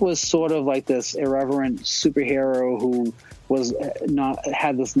Tick was sort of like this irreverent superhero who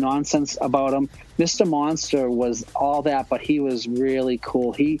had this nonsense about him. Mr. Monster was all that, but he was really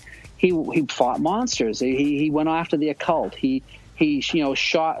cool. He fought monsters. He went after the occult. He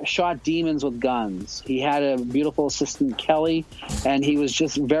shot demons with guns. He had a beautiful assistant, Kelly, and he was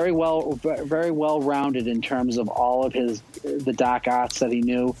just very well rounded in terms of all of the dark arts that he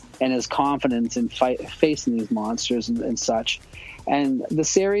knew and his confidence in facing these monsters and such. And the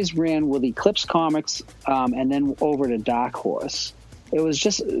series ran with Eclipse Comics and then over to Dark Horse. It was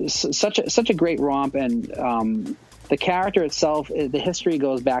just such a great romp, and the character itself, the history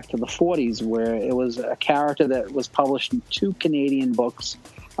goes back to the 40s, where it was a character that was published in 2 Canadian books,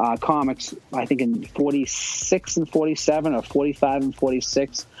 comics, I think in 46 and 47, or 45 and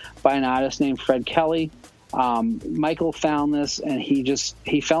 46, by an artist named Fred Kelly. Michael found this, and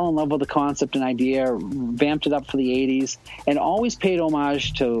he fell in love with the concept and idea, vamped it up for the 80s, and always paid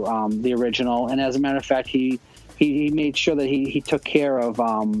homage to the original. And as a matter of fact, he made sure that he took care of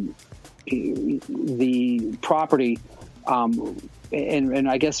the property, and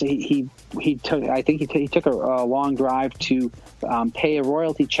I guess he took a long drive to pay a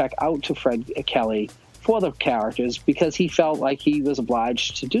royalty check out to Fred Kelly for the characters, because he felt like he was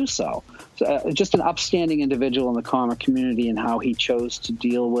obliged to do so. Just an upstanding individual in the comic community, and how he chose to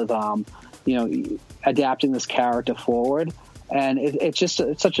deal with adapting this character forward. And it's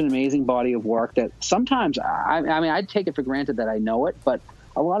such an amazing body of work that sometimes I take it for granted that I know it, but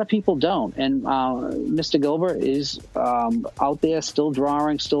a lot of people don't. And Mr. Gilbert is out there still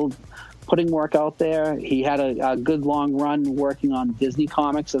drawing, still putting work out there. He had a good long run working on Disney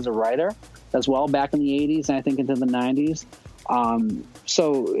comics as a writer as well, back in the 80s and I think into the 90s.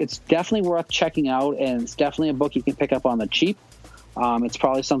 So it's definitely worth checking out, and it's definitely a book you can pick up on the cheap. It's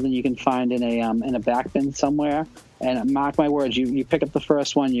probably something you can find in a back bin somewhere. And mark my words, you pick up the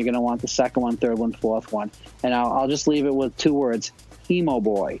first one, you're going to want the second one, third one, fourth one. And I'll just leave it with 2 words: Emo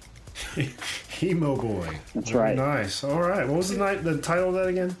Boy. Emo Boy. That's Very right. Nice. All right. What was the title of that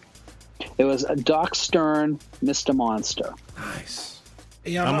again? It was Doc Stern, Mr. Monster. Nice.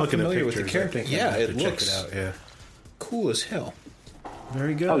 Yeah, I'm not looking at familiar with the pictures. character. I think Yeah, I'm gonna it have to looks check it out. Yeah. cool as hell.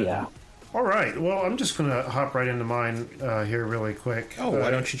 Very good. Oh, yeah. All right. Well, I'm just going to hop right into mine here really quick. Oh,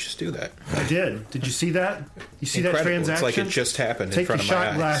 why don't you just do that? I did. Did you see that? You see Incredible. that transaction? It's like it just happened Take in front the of my shot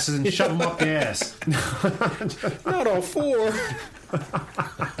eyes. glasses and shove them up the ass. Not all 4.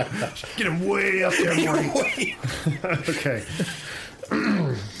 Get them way up there, Marty. Okay.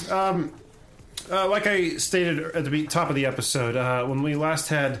 Like I stated at the top of the episode, when we last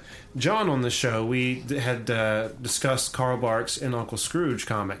had John on the show, we had discussed Carl Barks and Uncle Scrooge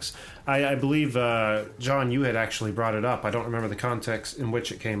comics. I believe, John, you had actually brought it up. I don't remember the context in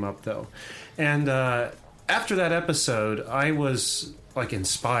which it came up, though. And after that episode, I was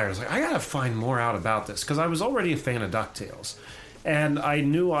inspired. I was like, I gotta find more out about this, because I was already a fan of DuckTales. And I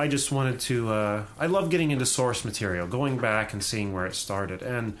knew I just wanted to... I love getting into source material, going back and seeing where it started.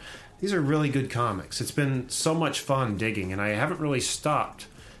 And these are really good comics. It's been so much fun digging, and I haven't really stopped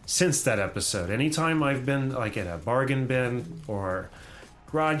since that episode. Anytime I've been at a bargain bin or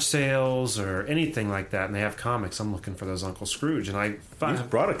garage sales or anything like that, and they have comics, I'm looking for those Uncle Scrooge. And You've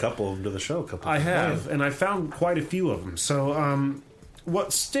brought a couple of them to the show. I have, and I found quite a few of them. So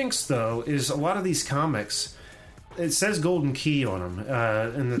what stinks, though, is a lot of these comics... It says Golden Key on them,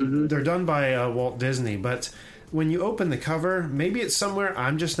 and they're done by Walt Disney, but when you open the cover, maybe it's somewhere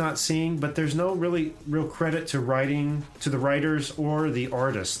I'm just not seeing, but there's no real credit to the writers or the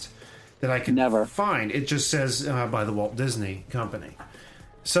artist that I can Never find. It just says by the Walt Disney Company.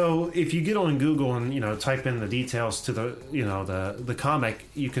 So if you get on Google and type in the details to the comic,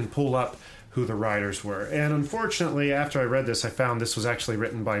 you can pull up who the writers were. And unfortunately, after I read this, I found this was actually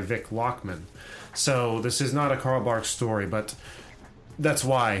written by Vic Lockman. So this is not a Carl Barks story, but that's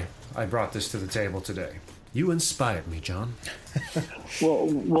why I brought this to the table today. You inspired me, John.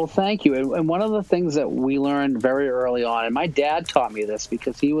 Well, thank you. And one of the things that we learned very early on, and my dad taught me this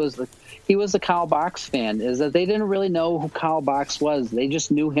because he was the Carl Barks fan, is that they didn't really know who Carl Barks was. They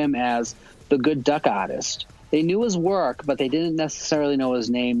just knew him as the good duck artist. They knew his work, but they didn't necessarily know his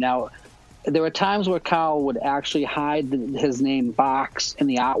name. Now, there were times where Carl would actually hide his name Barks in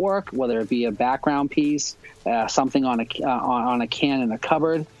the artwork, whether it be a background piece, something on a can in a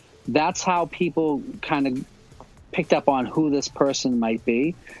cupboard. That's how people kind of picked up on who this person might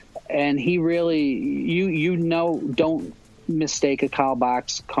be. And he really, don't mistake a Carl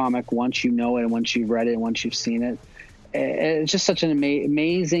Barks comic once you know it, and once you've read it, and once you've seen it. It's just such an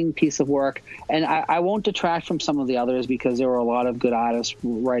amazing piece of work. And I won't detract from some of the others because there were a lot of good artists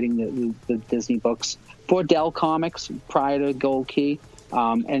writing the Disney books for Dell Comics prior to Gold Key.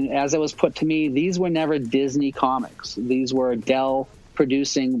 And as it was put to me, these were never Disney comics. These were Dell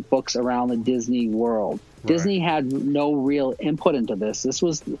producing books around the Disney world. Right. Disney had no real input into this. This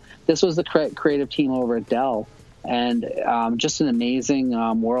was the creative team over at Dell. And just an amazing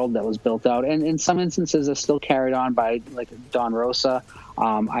world that was built out. And in some instances, it's still carried on by like Don Rosa,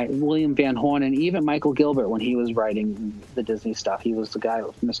 William Van Horn, and even Michael Gilbert when he was writing the Disney stuff. He was the guy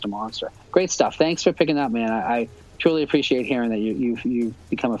with Mr. Monster. Great stuff. Thanks for picking up, man. I truly appreciate hearing that you've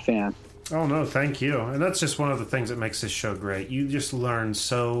become a fan. Oh, no, thank you. And that's just one of the things that makes this show great. You just learn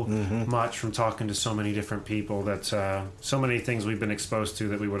so much from talking to so many different people that so many things we've been exposed to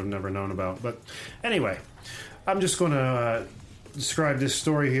that we would have never known about. But anyway, I'm just going to describe this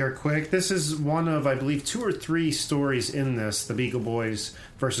story here quick. This is one of, I believe, 2 or 3 stories in this, The Beagle Boys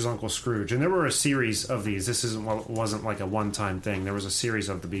versus Uncle Scrooge. And there were a series of these. This wasn't like a one-time thing. There was a series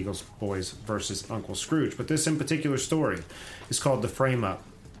of The Beagle Boys versus Uncle Scrooge. But this in particular story is called The Frame Up.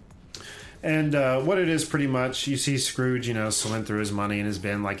 And what it is pretty much, you see Scrooge, swimming through his money in his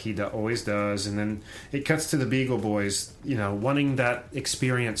bin like he always does. And then it cuts to the Beagle Boys, wanting that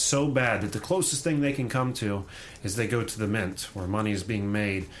experience so bad that the closest thing they can come to is they go to the mint where money is being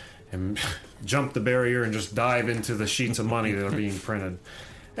made and jump the barrier and just dive into the sheets of money that are being printed.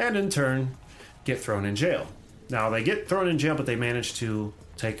 And in turn, get thrown in jail. Now, they get thrown in jail, but they manage to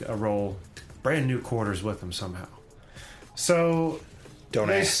take a roll, brand new quarters with them somehow. So... Don't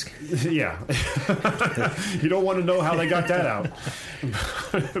ask. Yeah. You don't want to know how they got that out.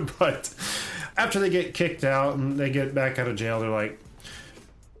 But after they get kicked out and they get back out of jail, they're like,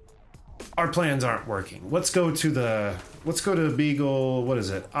 our plans aren't working. Let's go to Beagle, what is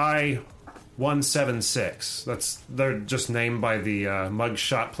it? I-176. They're just named by the mug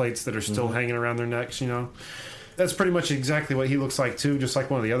shot plates that are still hanging around their necks, That's pretty much exactly what he looks like too, just like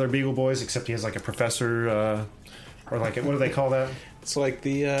one of the other Beagle Boys, except he has like a professor, or like, what do they call that? It's like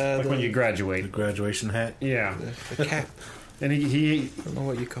when you graduate. The graduation hat? Yeah. The cap. And he I don't know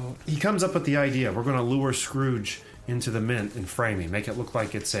what you call it. He comes up with the idea. We're going to lure Scrooge into the mint and frame him. Make it look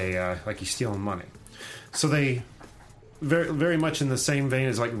like it's like he's stealing money. So they, very, very much in the same vein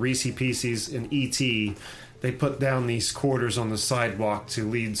as like Reese Pieces and E.T., they put down these quarters on the sidewalk to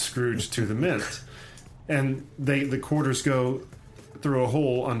lead Scrooge to the mint. And the quarters go through a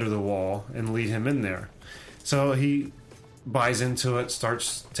hole under the wall and lead him in there. So he buys into it,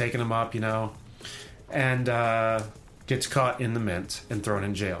 starts taking them up, and gets caught in the mint and thrown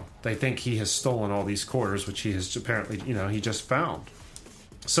in jail. They think he has stolen all these quarters, which he has apparently, he just found.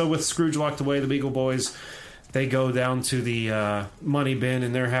 So with Scrooge locked away, the Beagle Boys, they go down to the money bin,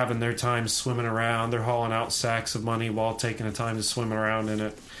 and they're having their time swimming around. They're hauling out sacks of money while taking the time to swim around in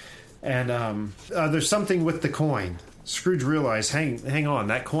it. And there's something with the coin. Scrooge realized, hang on,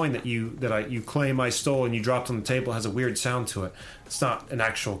 that coin that you claim I stole and you dropped on the table has a weird sound to it. It's not an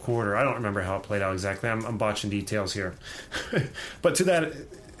actual quarter. I don't remember how it played out exactly. I'm botching details here. But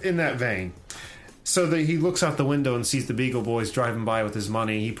in that vein. So he looks out the window and sees the Beagle Boys driving by with his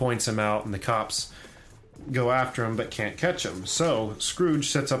money. He points him out, and the cops go after him but can't catch him. So Scrooge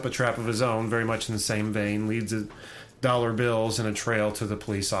sets up a trap of his own, very much in the same vein, leads dollar bills and a trail to the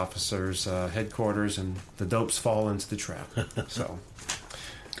police officers' headquarters, and the dopes fall into the trap. So,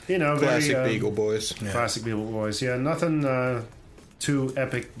 classic Beagle Boys. Yeah. Classic Beagle Boys. Yeah, nothing too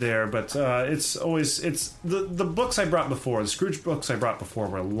epic there, but it's the books I brought before, the Scrooge books I brought before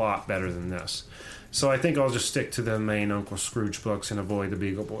were a lot better than this. So I think I'll just stick to the main Uncle Scrooge books and avoid the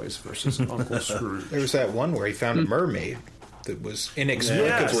Beagle Boys versus Uncle Scrooge. There was that one where he found a mermaid that was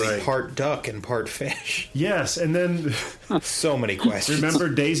inexplicably part duck and part fish. Yes, and then so many questions. Remember,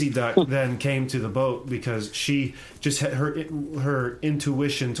 Daisy Duck then came to the boat because she just had her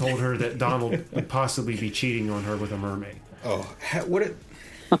intuition told her that Donald would possibly be cheating on her with a mermaid. Oh,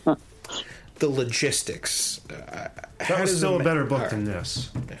 the logistics. That was still a better book than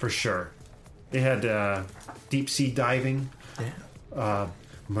this, for sure. It had deep sea diving,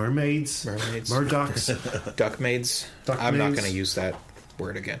 mermaids, Murdochs, duck maids. I'm not going to use that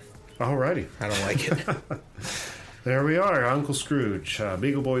word again. Alrighty, I don't like it. There we are, Uncle Scrooge.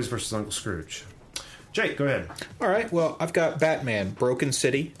 Beagle Boys versus Uncle Scrooge. Jake, go ahead. All right, well, I've got Batman, Broken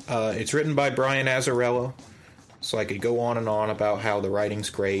City. It's written by Brian Azzarello, so I could go on and on about how the writing's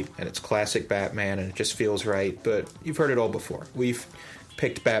great, and it's classic Batman, and it just feels right, but you've heard it all before. We've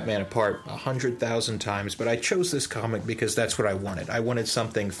picked Batman apart 100,000 times, but I chose this comic because that's what I wanted. I wanted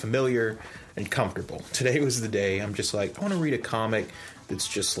something familiar and comfortable. Today was the day. I'm just like, I want to read a comic that's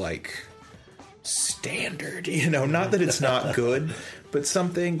just like standard, not that it's not good, but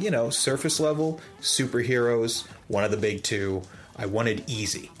something, surface level, superheroes, one of the big two. I wanted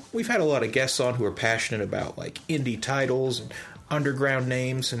easy. We've had a lot of guests on who are passionate about like indie titles and underground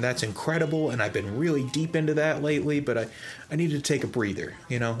names, and that's incredible, and I've been really deep into that lately, but I needed to take a breather.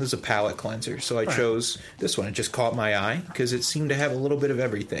 This is a palate cleanser, so I chose this one. It just caught my eye because it seemed to have a little bit of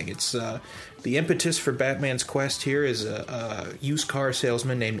everything. It's the impetus for Batman's quest here is a used car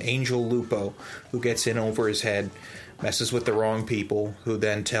salesman named Angel Lupo who gets in over his head, messes with the wrong people, who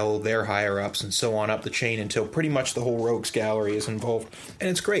then tell their higher-ups, and so on up the chain until pretty much the whole rogues gallery is involved. And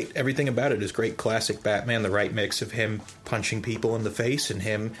it's great. Everything about it is great. Classic Batman, the right mix of him punching people in the face and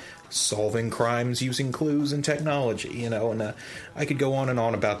him solving crimes using clues and technology, and I could go on and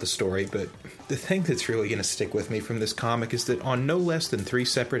on about the story, but the thing that's really going to stick with me from this comic is that on no less than 3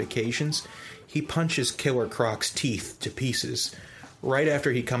 separate occasions, he punches Killer Croc's teeth to pieces right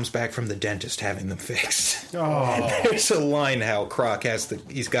after he comes back from the dentist having them fixed. Oh. There's a line how Croc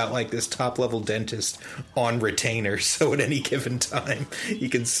he's got like this top-level dentist on retainer, so at any given time he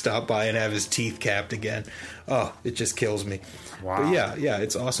can stop by and have his teeth capped again. Oh, it just kills me. Wow. But yeah,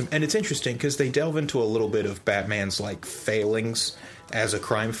 it's awesome. And it's interesting because they delve into a little bit of Batman's like failings as a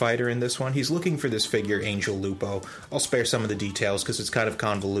crime fighter in this one. He's looking for this figure, Angel Lupo. I'll spare some of the details because it's kind of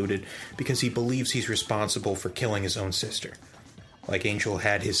convoluted, because he believes he's responsible for killing his own sister. Like Angel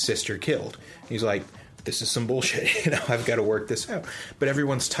had his sister killed. He's like, this is some bullshit, I've got to work this out. But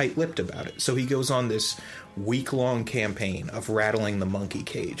everyone's tight-lipped about it. So he goes on this week-long campaign of rattling the monkey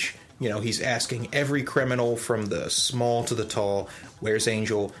cage. He's asking every criminal from the small to the tall, where's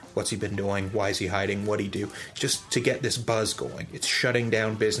Angel? What's he been doing? Why is he hiding? What'd he do? Just to get this buzz going. It's shutting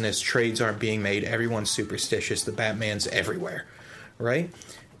down business. Trades aren't being made. Everyone's superstitious. The Batman's everywhere, right?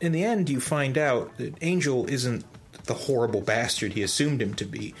 In the end, you find out that Angel isn't the horrible bastard he assumed him to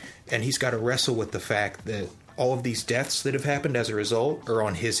be, and he's got to wrestle with the fact that all of these deaths that have happened as a result are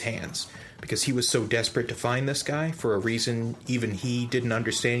on his hands, because he was so desperate to find this guy for a reason even he didn't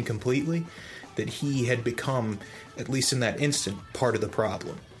understand completely, that he had become, at least in that instant, part of the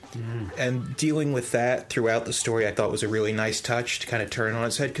problem. And dealing with that throughout the story I thought was a really nice touch to kind of turn on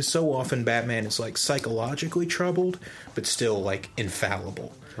its head, because so often Batman is like psychologically troubled but still like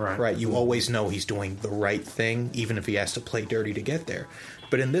infallible. Right? You always know he's doing the right thing, even if he has to play dirty to get there.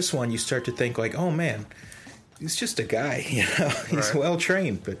 But in this one, you start to think like, oh man, he's just a guy, He's well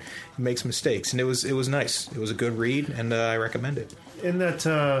trained, but he makes mistakes. And it was nice. It was a good read, and I recommend it. In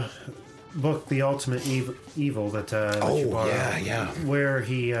that book, The Ultimate Evil, that you bought, where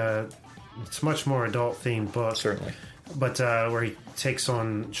he, it's much more adult themed book, certainly. But where he takes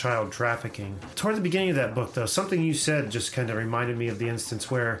on child trafficking. Toward the beginning of that book, though, something you said just kind of reminded me of the instance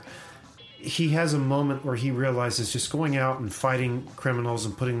where he has a moment where he realizes just going out and fighting criminals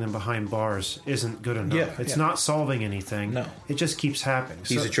and putting them behind bars isn't good enough. It's not solving anything. No. It just keeps happening.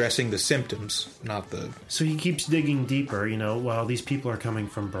 He's addressing the symptoms, not the... So he keeps digging deeper, well, these people are coming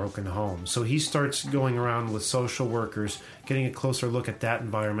from broken homes. So he starts going around with social workers, getting a closer look at that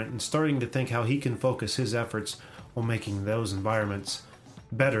environment, and starting to think how he can focus his efforts on making those environments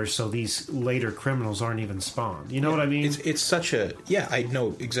better, so these later criminals aren't even spawned. You know what I mean? It's such a... Yeah, I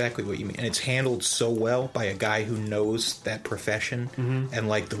know exactly what you mean. And it's handled so well by a guy who knows that profession and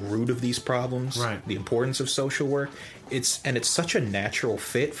like the root of these problems, the importance of social work. It's such a natural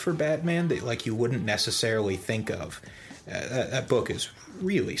fit for Batman that like you wouldn't necessarily think of. That book is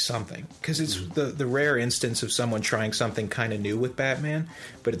really something, because it's the rare instance of someone trying something kind of new with Batman,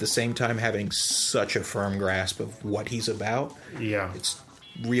 but at the same time having such a firm grasp of what he's about. Yeah. It's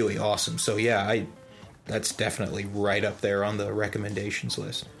really awesome. So yeah, that's definitely right up there on the recommendations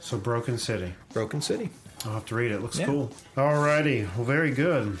list. So Broken City. I'll have to read it. Looks cool. Alrighty. Well, very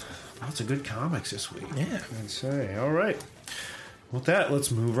good. Lots of good comics this week. Yeah. I'd say. All right. With that,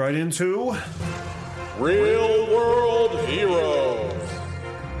 let's move right into Real World Heroes.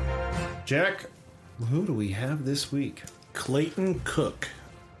 Jack, who do we have this week? Clayton Cook.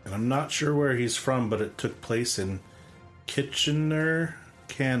 And I'm not sure where he's from, but it took place in Kitchener,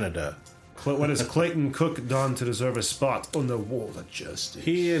 Canada. What has Clayton Cook done to deserve a spot on the Wall of Justice?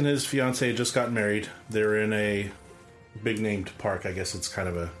 He and his fiancée just got married. They're in a big named park. I guess it's kind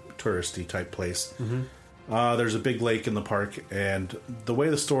of a touristy type place. There's a big lake in the park, and the way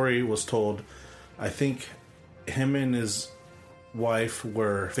the story was told, I think him and his wife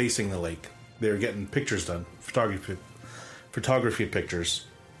were facing the lake. They were getting pictures done, photography pictures.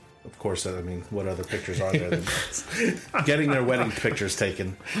 Of course, I mean, what other pictures are there than getting their wedding pictures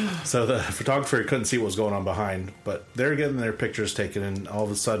taken? So the photographer couldn't see what was going on behind, but they're getting their pictures taken, and all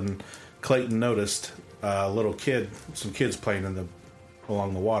of a sudden, Clayton noticed a little kid, some kids playing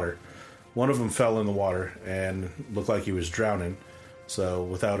along the water. One of them fell in the water and looked like he was drowning. So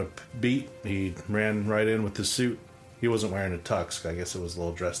without a beat, he ran right in with his suit. He wasn't wearing a tux. I guess it was a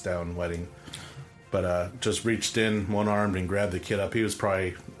little dressed down wedding. But just reached in, one-armed, and grabbed the kid up. He was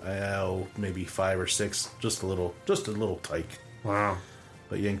probably maybe 5 or 6, just a little tyke. Wow.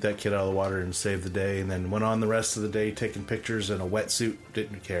 But yanked that kid out of the water and saved the day, and then went on the rest of the day taking pictures in a wetsuit.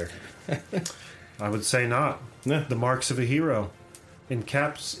 Didn't care. I would say not. Yeah. The marks of a hero,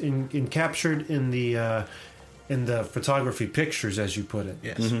 captured in the photography pictures, as you put it.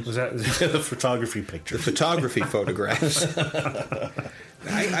 Yes. Was that The photography pictures. The photography photographs.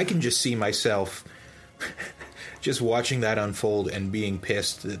 I can just see myself just watching that unfold and being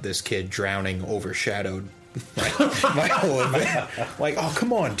pissed that this kid drowning overshadowed my whole event. Like, oh,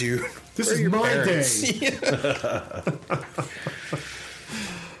 come on, dude. This Where is are your my parents? day.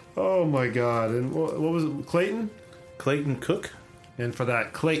 Oh my God! And what was it, Clayton? Clayton Cook. And for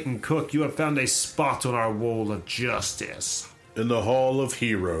that, Clayton Cook, you have found a spot on our Wall of Justice. In the Hall of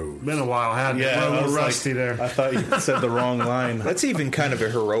Heroes. Been a while, hadn't it? Yeah, We're a I little was rusty like, there. I thought you said the wrong line. That's even kind of a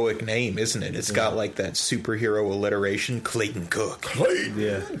heroic name, isn't it? It's got like that superhero alliteration, Clayton Cook.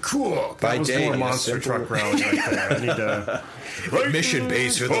 Yeah. Cook. By That was day, more a monster simple- truck rally right there. I need to... Mission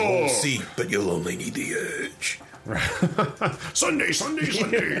base for the whole seat, but you'll only need the edge. Sunday.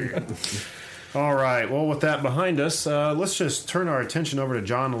 All right. Well, with that behind us, let's just turn our attention over to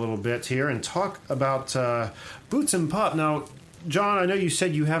John a little bit here and talk about Boots and Pup. Now, John, I know you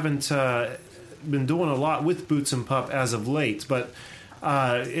said you haven't been doing a lot with Boots and Pup as of late, but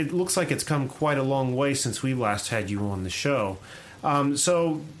it looks like it's come quite a long way since we last had you on the show.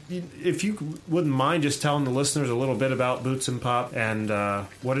 So if you wouldn't mind just telling the listeners a little bit about Boots and Pup and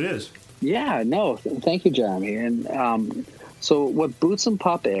what it is. Yeah, no, thank you, Jeremy. And so what Boots and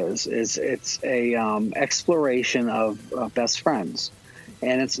Pup is it's a exploration of best friends.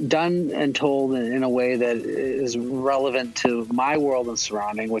 And it's done and told in a way that is relevant to my world and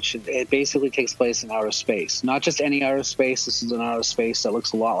surrounding, which it basically takes place in outer space. Not just any outer space. This is an outer space that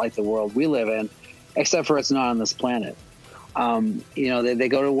looks a lot like the world we live in, except for it's not on this planet. They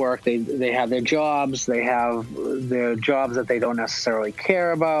go to work. They have their jobs. They have their jobs that they don't necessarily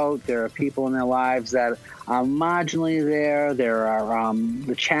care about. There are people in their lives that are marginally there. There are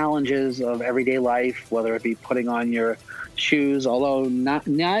the challenges of everyday life, whether it be putting on your shoes, although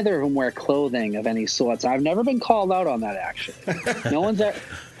neither of them wear clothing of any sorts. I've never been called out on that, actually. No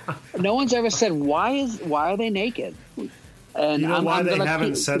one's ever said, why are they naked? And you know why they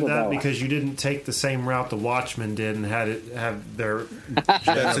haven't said that? Way. Because you didn't take the same route the Watchmen did and have their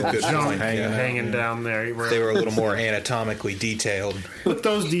That's a good junk point. hanging down there. They were a little more anatomically detailed. Put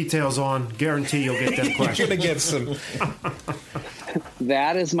those details on. Guarantee you'll get them questions. You're gonna get some.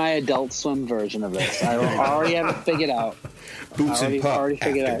 That is my Adult Swim version of this. I already have it figured out. Boots and Pup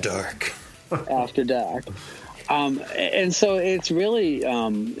figured after out. dark. After dark. And so it's really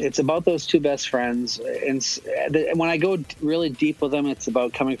it's about those two best friends. And when I go really deep with them, it's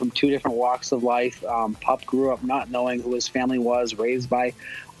about coming from two different walks of life. Pup grew up not knowing who his family was, raised by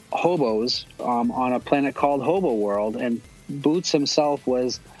hobos on a planet called Hobo World. And Boots himself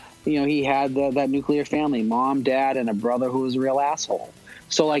was, he had that nuclear family, mom, dad, and a brother who was a real asshole.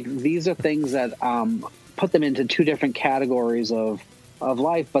 So like these are things that put them into two different categories of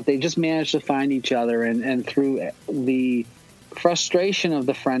life, but they just managed to find each other, and through the frustration of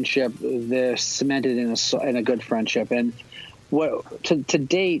the friendship, they're cemented in a good friendship. And what to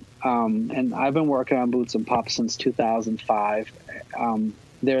date, and I've been working on Boots and Pup since 2005.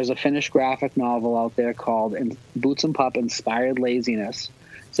 There's a finished graphic novel out there called Boots and Pup Inspired Laziness.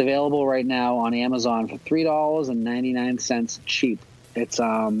 It's available right now on Amazon for $3.99 cheap. It's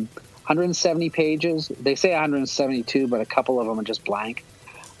 170 pages. They say 172, but a couple of them are just blank.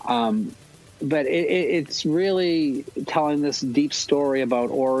 But it's really telling this deep story about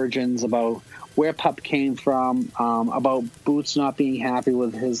origins, about where Pup came from, about Boots not being happy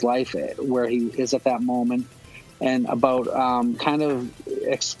with his life, where he is at that moment, and about kind of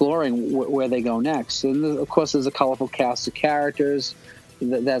exploring where they go next. And of course, there's a colorful cast of characters.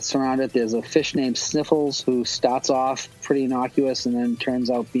 that surround it. There's a fish named Sniffles who starts off pretty innocuous and then turns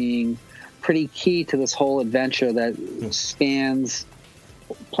out being pretty key to this whole adventure that spans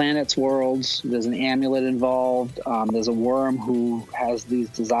planets, worlds. There's an amulet involved. There's a worm who has these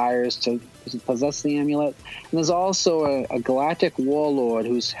desires to possess the amulet. And there's also a galactic warlord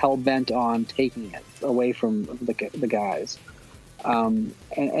who's hell-bent on taking it away from the guys.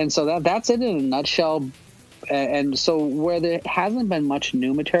 And so that's it in a nutshell. And so where there hasn't been much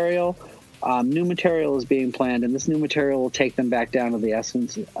new material is being planned, and this new material will take them back down to the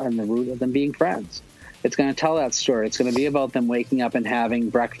essence and the root of them being friends. It's going to tell that story. It's going to be about them waking up and having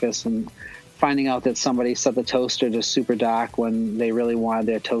breakfast and finding out that somebody set the toaster to super dark when they really wanted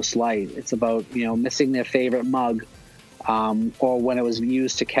their toast light. It's about, missing their favorite mug, or when it was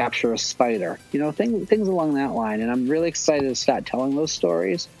used to capture a spider. Things along that line. And I'm really excited to start telling those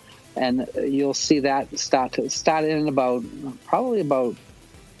stories. And you'll see that start in probably about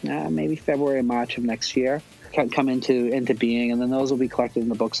maybe February, March of next year, come into being, and then those will be collected in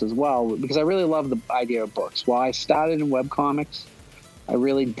the books as well, because I really love the idea of books. While I started in webcomics, I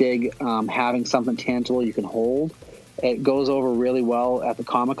really dig having something tangible you can hold. It goes over really well at the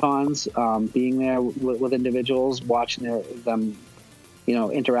Comic-Cons, being there with individuals, watching them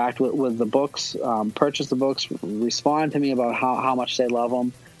interact with the books, purchase the books, respond to me about how much they love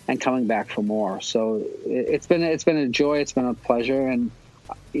them, and coming back for more. So it's been a joy, it's been a pleasure, and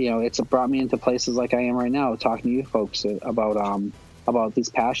it's brought me into places like I am right now, talking to you folks about these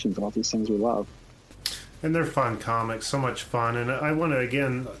passions, about these things we love. And they're fun comics, so much fun. And I want to,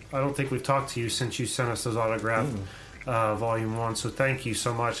 again, I don't think we've talked to you since you sent us those autographed Volume 1, so thank you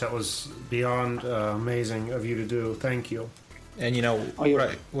so much. That was beyond amazing of you to do. Thank you. And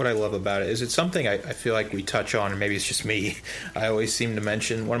what I love about it is it's something I feel like we touch on, and maybe it's just me. I always seem to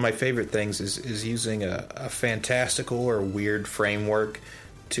mention one of my favorite things is using a fantastical or weird framework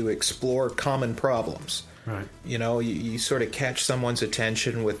to explore common problems. Right. You sort of catch someone's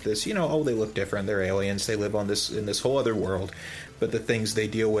attention with this, they look different, they're aliens, they live in this whole other world, but the things they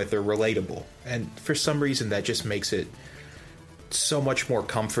deal with are relatable. And for some reason that just makes it so much more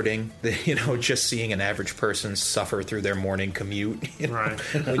comforting than, just seeing an average person suffer through their morning commute. Right.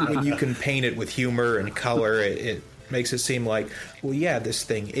 when you can paint it with humor and color, it makes it seem like, well, yeah, this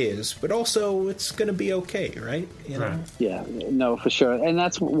thing is, but also it's going to be okay, right? Right. Yeah, no, for sure. And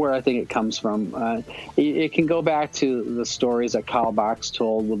that's where I think it comes from. It can go back to the stories that Carl Barks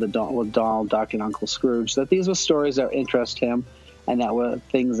told with Donald Duck and Uncle Scrooge, that these were stories that interest him and that were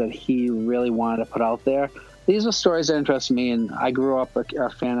things that he really wanted to put out there. These are stories that interest me, and I grew up a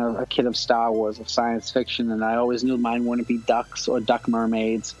fan of a kid of Star Wars, of science fiction, and I always knew mine wouldn't be ducks or duck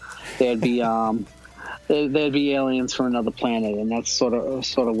mermaids. They'd be there'd be aliens from another planet, and that's sort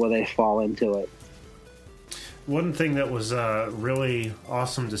of where they fall into it. One thing that was really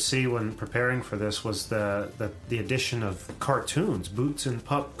awesome to see when preparing for this was the addition of cartoons, Boots and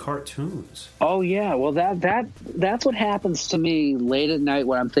Pup cartoons. Oh yeah, well that's what happens to me late at night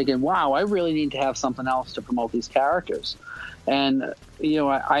when I'm thinking, wow, I really need to have something else to promote these characters, and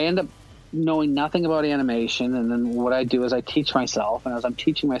I end up knowing nothing about animation, and then what I do is I teach myself, and as I'm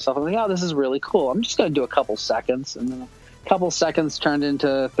teaching myself, I'm like, oh, this is really cool. I'm just going to do a couple seconds, and then a couple seconds turned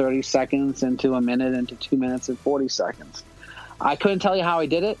into 30 seconds, into a minute, into 2 minutes and 40 seconds. I couldn't tell you how I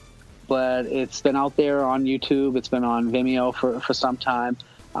did it, but it's been out there on YouTube. It's been on Vimeo for some time.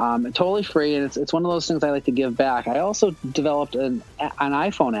 Totally free, and it's one of those things I like to give back. I also developed an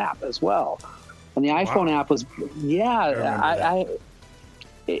iPhone app as well, and the iPhone app was,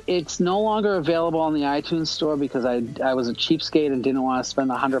 it's no longer available on the iTunes store because I was a cheapskate and didn't want to spend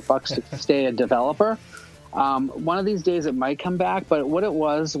 $100 to stay a developer. One of these days it might come back, but what it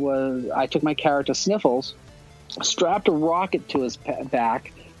was I took my character Sniffles, strapped a rocket to his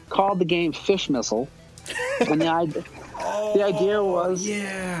back, called the game Fish Missile, and the idea was you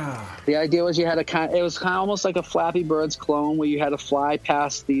had it was kind of almost like a Flappy Bird's clone, where you had to fly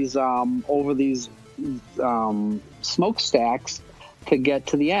past these over these smokestacks to get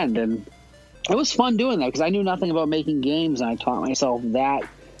to the end. And it was fun doing that because I knew nothing about making games, and I taught myself that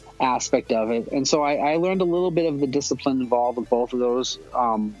aspect of it. And so I learned a little bit of the discipline involved with both of those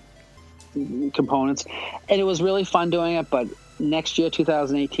components, and it was really fun doing it. But next year,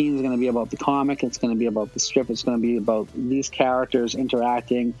 2018, is going to be about the comic, it's going to be about the strip, it's going to be about these characters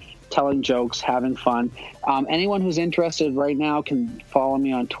interacting, telling jokes, having fun. Anyone who's interested right now can follow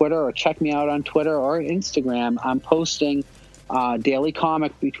me on Twitter or check me out on Twitter or Instagram. I'm posting daily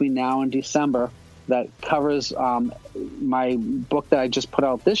comic between now and December that covers my book that I just put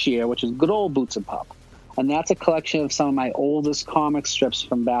out this year, which is Good Old Boots and Pup. And that's a collection of some of my oldest comic strips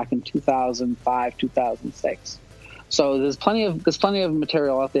from back in 2005, 2006. So there's plenty of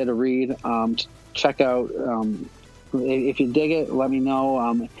material out there to read. Check out. If you dig it, let me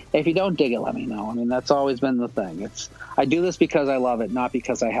know. If you don't dig it, let me know. I mean, that's always been the thing. I do this because I love it, not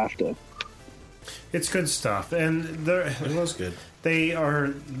because I have to. It's good stuff, and it was good. They are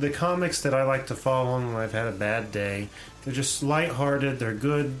the comics that I like to follow when I've had a bad day. They're just lighthearted. They're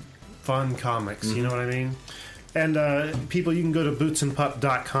good, fun comics. You know what I mean? And people, you can go to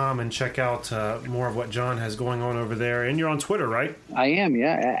bootsandpup.com and check out more of what John has going on over there. And you're on Twitter, right? I am,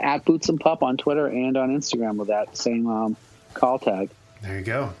 yeah. At Boots and Pup on Twitter and on Instagram with that same call tag. There you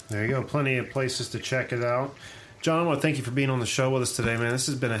go. Plenty of places to check it out. John, I want to thank you for being on the show with us today, man. This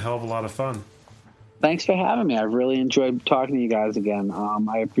has been a hell of a lot of fun. Thanks for having me. I really enjoyed talking to you guys again.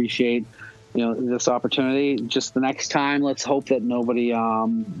 I appreciate this opportunity. Just the next time, let's hope that nobody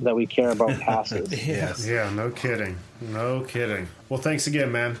that we care about passes. Yes. Yeah, no kidding. Well, thanks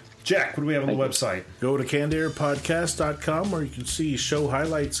again, man. Jack, what do we have on the website? Go to cannedairpodcast.com where you can see show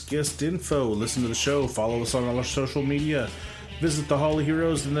highlights, guest info, listen to the show, follow us on all our social media, visit the Hall of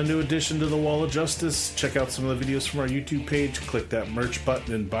Heroes and the new addition to the Wall of Justice, check out some of the videos from our YouTube page, click that merch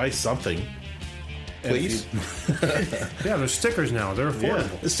button and buy something. Please. Yeah, there's stickers now. They're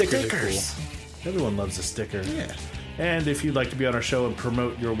affordable. Yeah, the stickers are cool. Everyone loves a sticker. Yeah. And if you'd like to be on our show and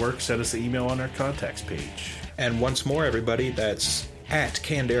promote your work, send us an email on our contacts page. And once more, everybody, that's at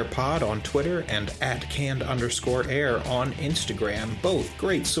CannedAirPod on Twitter and at Canned_Air on Instagram. Both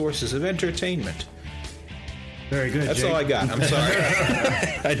great sources of entertainment. Very good, That's Jake. all I got. I'm sorry.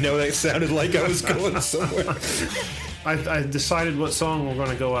 I know that sounded like I was going somewhere. I decided what song we're going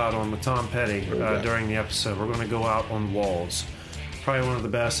to go out on with Tom Petty during the episode. We're going to go out on Walls. Probably one of the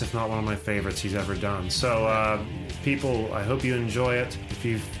best, if not one of my favorites he's ever done. So, people, I hope you enjoy it. If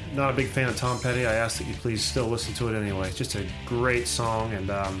you're not a big fan of Tom Petty, I ask that you please still listen to it anyway. It's just a great song, and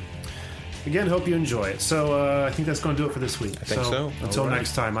again, hope you enjoy it. So, I think that's going to do it for this week. I think so. Until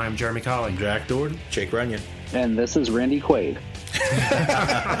next time, I am Jeremy Colley. Jack Doherty. Jake Runyon. And this is Randy Quaid.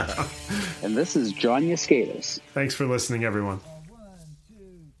 And this is John Yaskatis. Thanks for listening, everyone. 1, 2,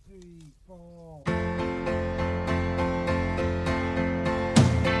 3, 4.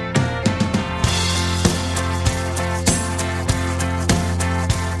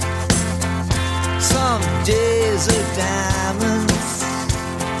 Some days are diamonds,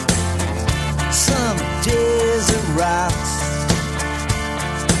 some days are rocks.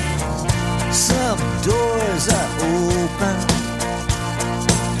 Some doors are open,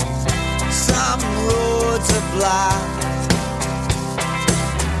 some roads are blocked.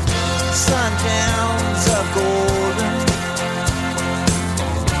 Sundowns are golden,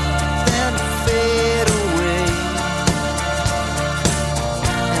 then fade away.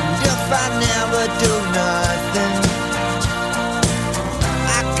 And if I never do nothing,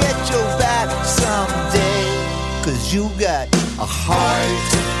 I'll get you back someday. 'Cause you got a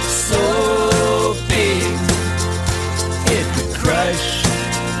heart so big it could crush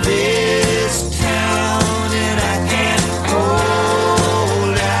this town, and I can't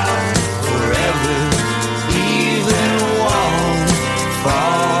hold out forever. Even walls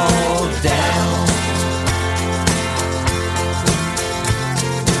fall down,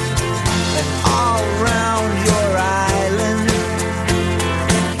 and all around your island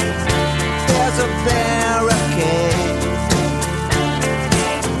there's a barricade.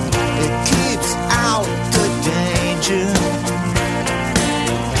 It keeps out the danger,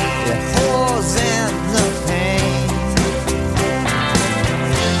 it holds in the pain.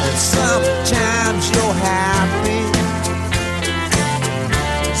 And sometimes you're happy,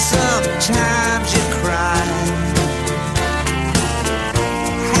 sometimes you cry.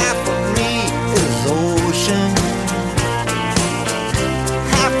 Half of me is ocean,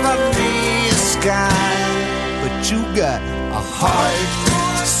 half of me is sky. But you got a heart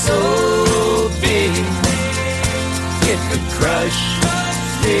so big it could crush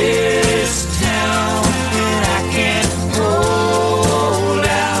this town, and I can't hold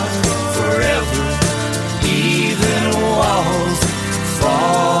out forever. Even walls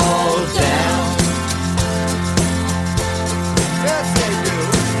fall down. Yes, they do.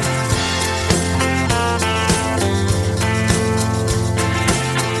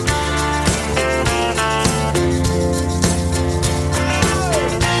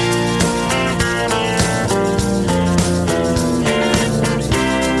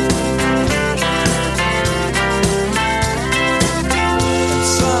 And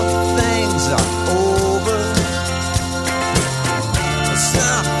some things are over,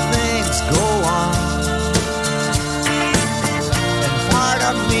 some things go on. And part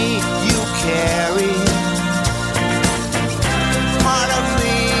of me you carry, part of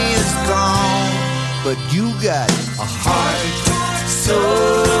me is gone. But you got a so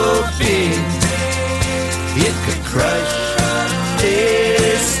big it could crush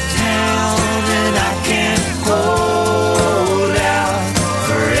this town, and I can't hold out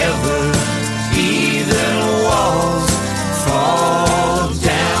forever. Even walls fall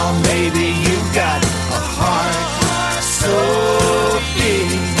down. Maybe you've got a heart so big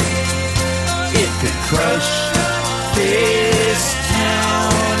it could crush this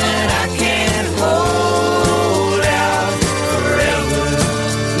town, and I can't hold out forever.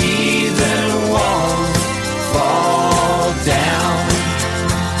 Even walls fall down.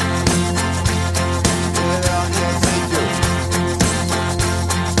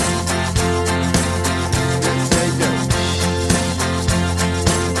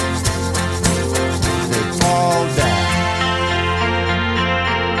 They fall down.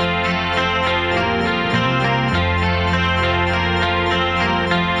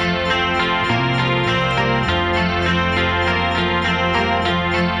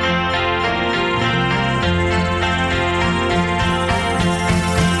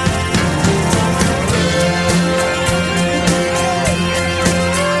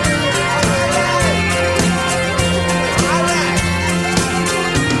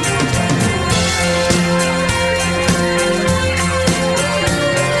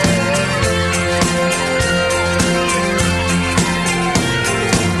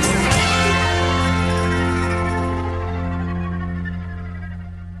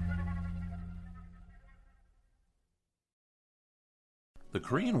 The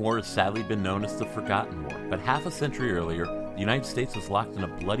Korean War has sadly been known as the Forgotten War, but half a century earlier, the United States was locked in a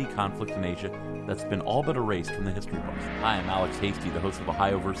bloody conflict in Asia that's been all but erased from the history books. Hi, I'm Alex Hasty, the host of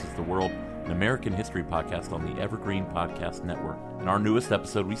Ohio versus the World, an American history podcast on the Evergreen Podcast Network. In our newest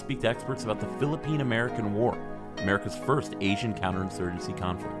episode, we speak to experts about the Philippine-American War, America's first Asian counterinsurgency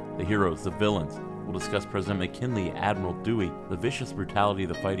conflict. The heroes, the villains. We'll discuss President McKinley, Admiral Dewey, the vicious brutality of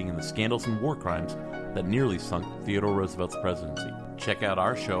the fighting, and the scandals and war crimes that nearly sunk Theodore Roosevelt's presidency. Check out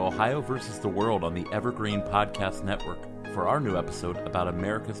our show, Ohio versus the World, on the Evergreen Podcast Network for our new episode about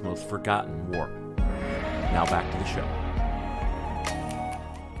America's most forgotten war. Now back to the show.